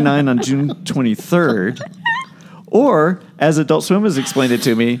 11:59 on June 23rd, or as Adult Swim has explained it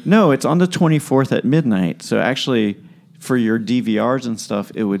to me, no, it's on the 24th at midnight. So actually, for your DVRs and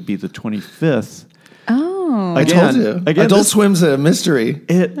stuff, it would be the 25th. Oh. I told you. Again, Adult this- Swim's a mystery.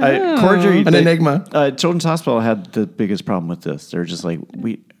 Cordial, An enigma. Children's Hospital had the biggest problem with this. They're just like,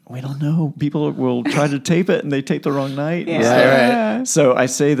 we don't know. People will try to tape it and they tape the wrong night. and stuff. Right. So I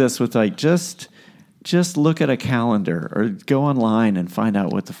say this with like, just look at a calendar or go online and find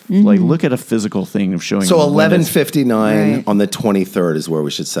out what like look at a physical thing of showing. So you when it's- 11:59 Right. on the 23rd is where we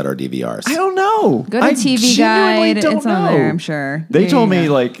should set our DVRs. I don't know. Go to I TV genuinely Guide. don't It's on know. there, I'm sure. They There told you me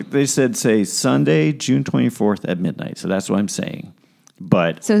go. like they said say Sunday, June 24th at midnight. So that's what I'm saying.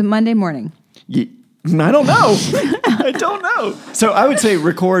 But So Monday morning. I don't know. I don't know. So I would say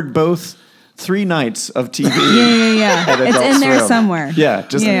record both 3 nights of TV. Yeah. at It's Adult in there Swim. somewhere. Yeah,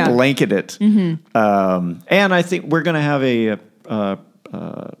 just Yeah. blanket it. And I think we're going to have a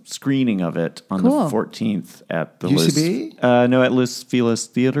screening of it on Cool. the 14th at the UCB? No, at Los Feliz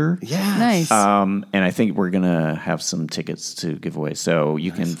Theater. Yeah. Nice. And I think we're going to have some tickets to give away. So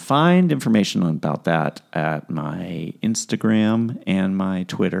you can find information about that at my Instagram and my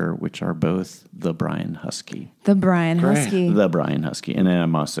Twitter, which are both The Brian Husky. The Brian Husky. The Brian Husky. And then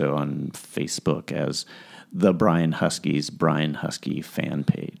I'm also on Facebook as the Brian Husky's Brian Husky fan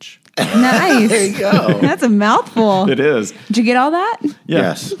page. Nice. There you go. That's a mouthful. It is. Did you get all that? Yeah.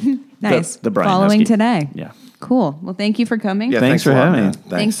 Yes. Nice. The Brian Following Husky. today. Yeah. Cool. Well, thank you for coming. Yeah, Thanks for a lot, having man. me.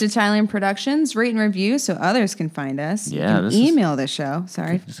 Thanks to Thailand Productions. Rate and review so others can find us. Yeah, You this can is- email the show.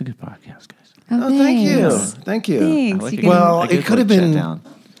 Sorry. It's a good podcast, guys. Oh, thank you. thanks. Thank you. Thanks. like You it. can- Well, I it get could have to, like, been. chat down.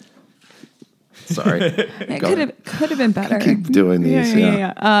 Sorry. It could have been better. Keep doing these.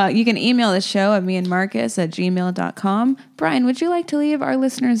 Yeah. You can email the show at meandmarcus@gmail.com. Brian, would you like to leave our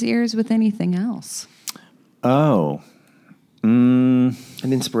listeners' ears with anything else? Oh. An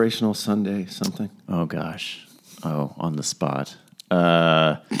inspirational Sunday, something. Oh, gosh. Oh, on the spot.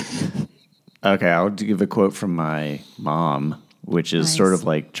 Okay, I'll give a quote from my mom, which is Nice. sort of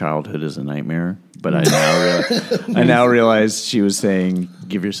like childhood is a nightmare. But I now realize she was saying,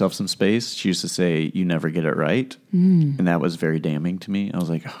 give yourself some space. She used to say, you never get it right. And that was very damning to me. I was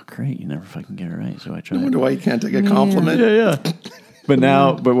like, oh, great, you never fucking get it right. So I tried. I wonder why you can't take a compliment. Yeah.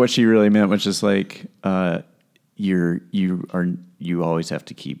 But what she really meant was just like, you always have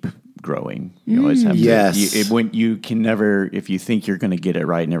to keep growing. You always have to. Yes. When you can never, if you think you're going to get it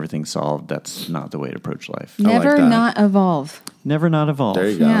right and everything's solved, that's not the way to approach life. like Never that. not evolve. Never not evolve. There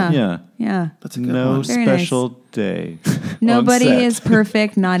you go. Yeah. Yeah. Yeah. That's a good No one. Very special day. on Nobody set. is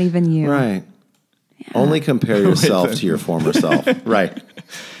perfect, not even you. Right. Only compare yourself to your former self. Right.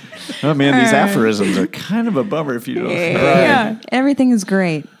 Oh man, these aphorisms are kind of a bummer if you don't. Yeah. Everything is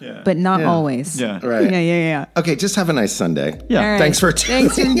great, but not Yeah. always. Yeah. Right. Yeah. Okay, just have a nice Sunday. Yeah. All right. Thanks for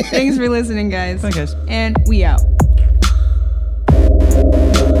thanks for listening, guys. Bye, guys. And we out.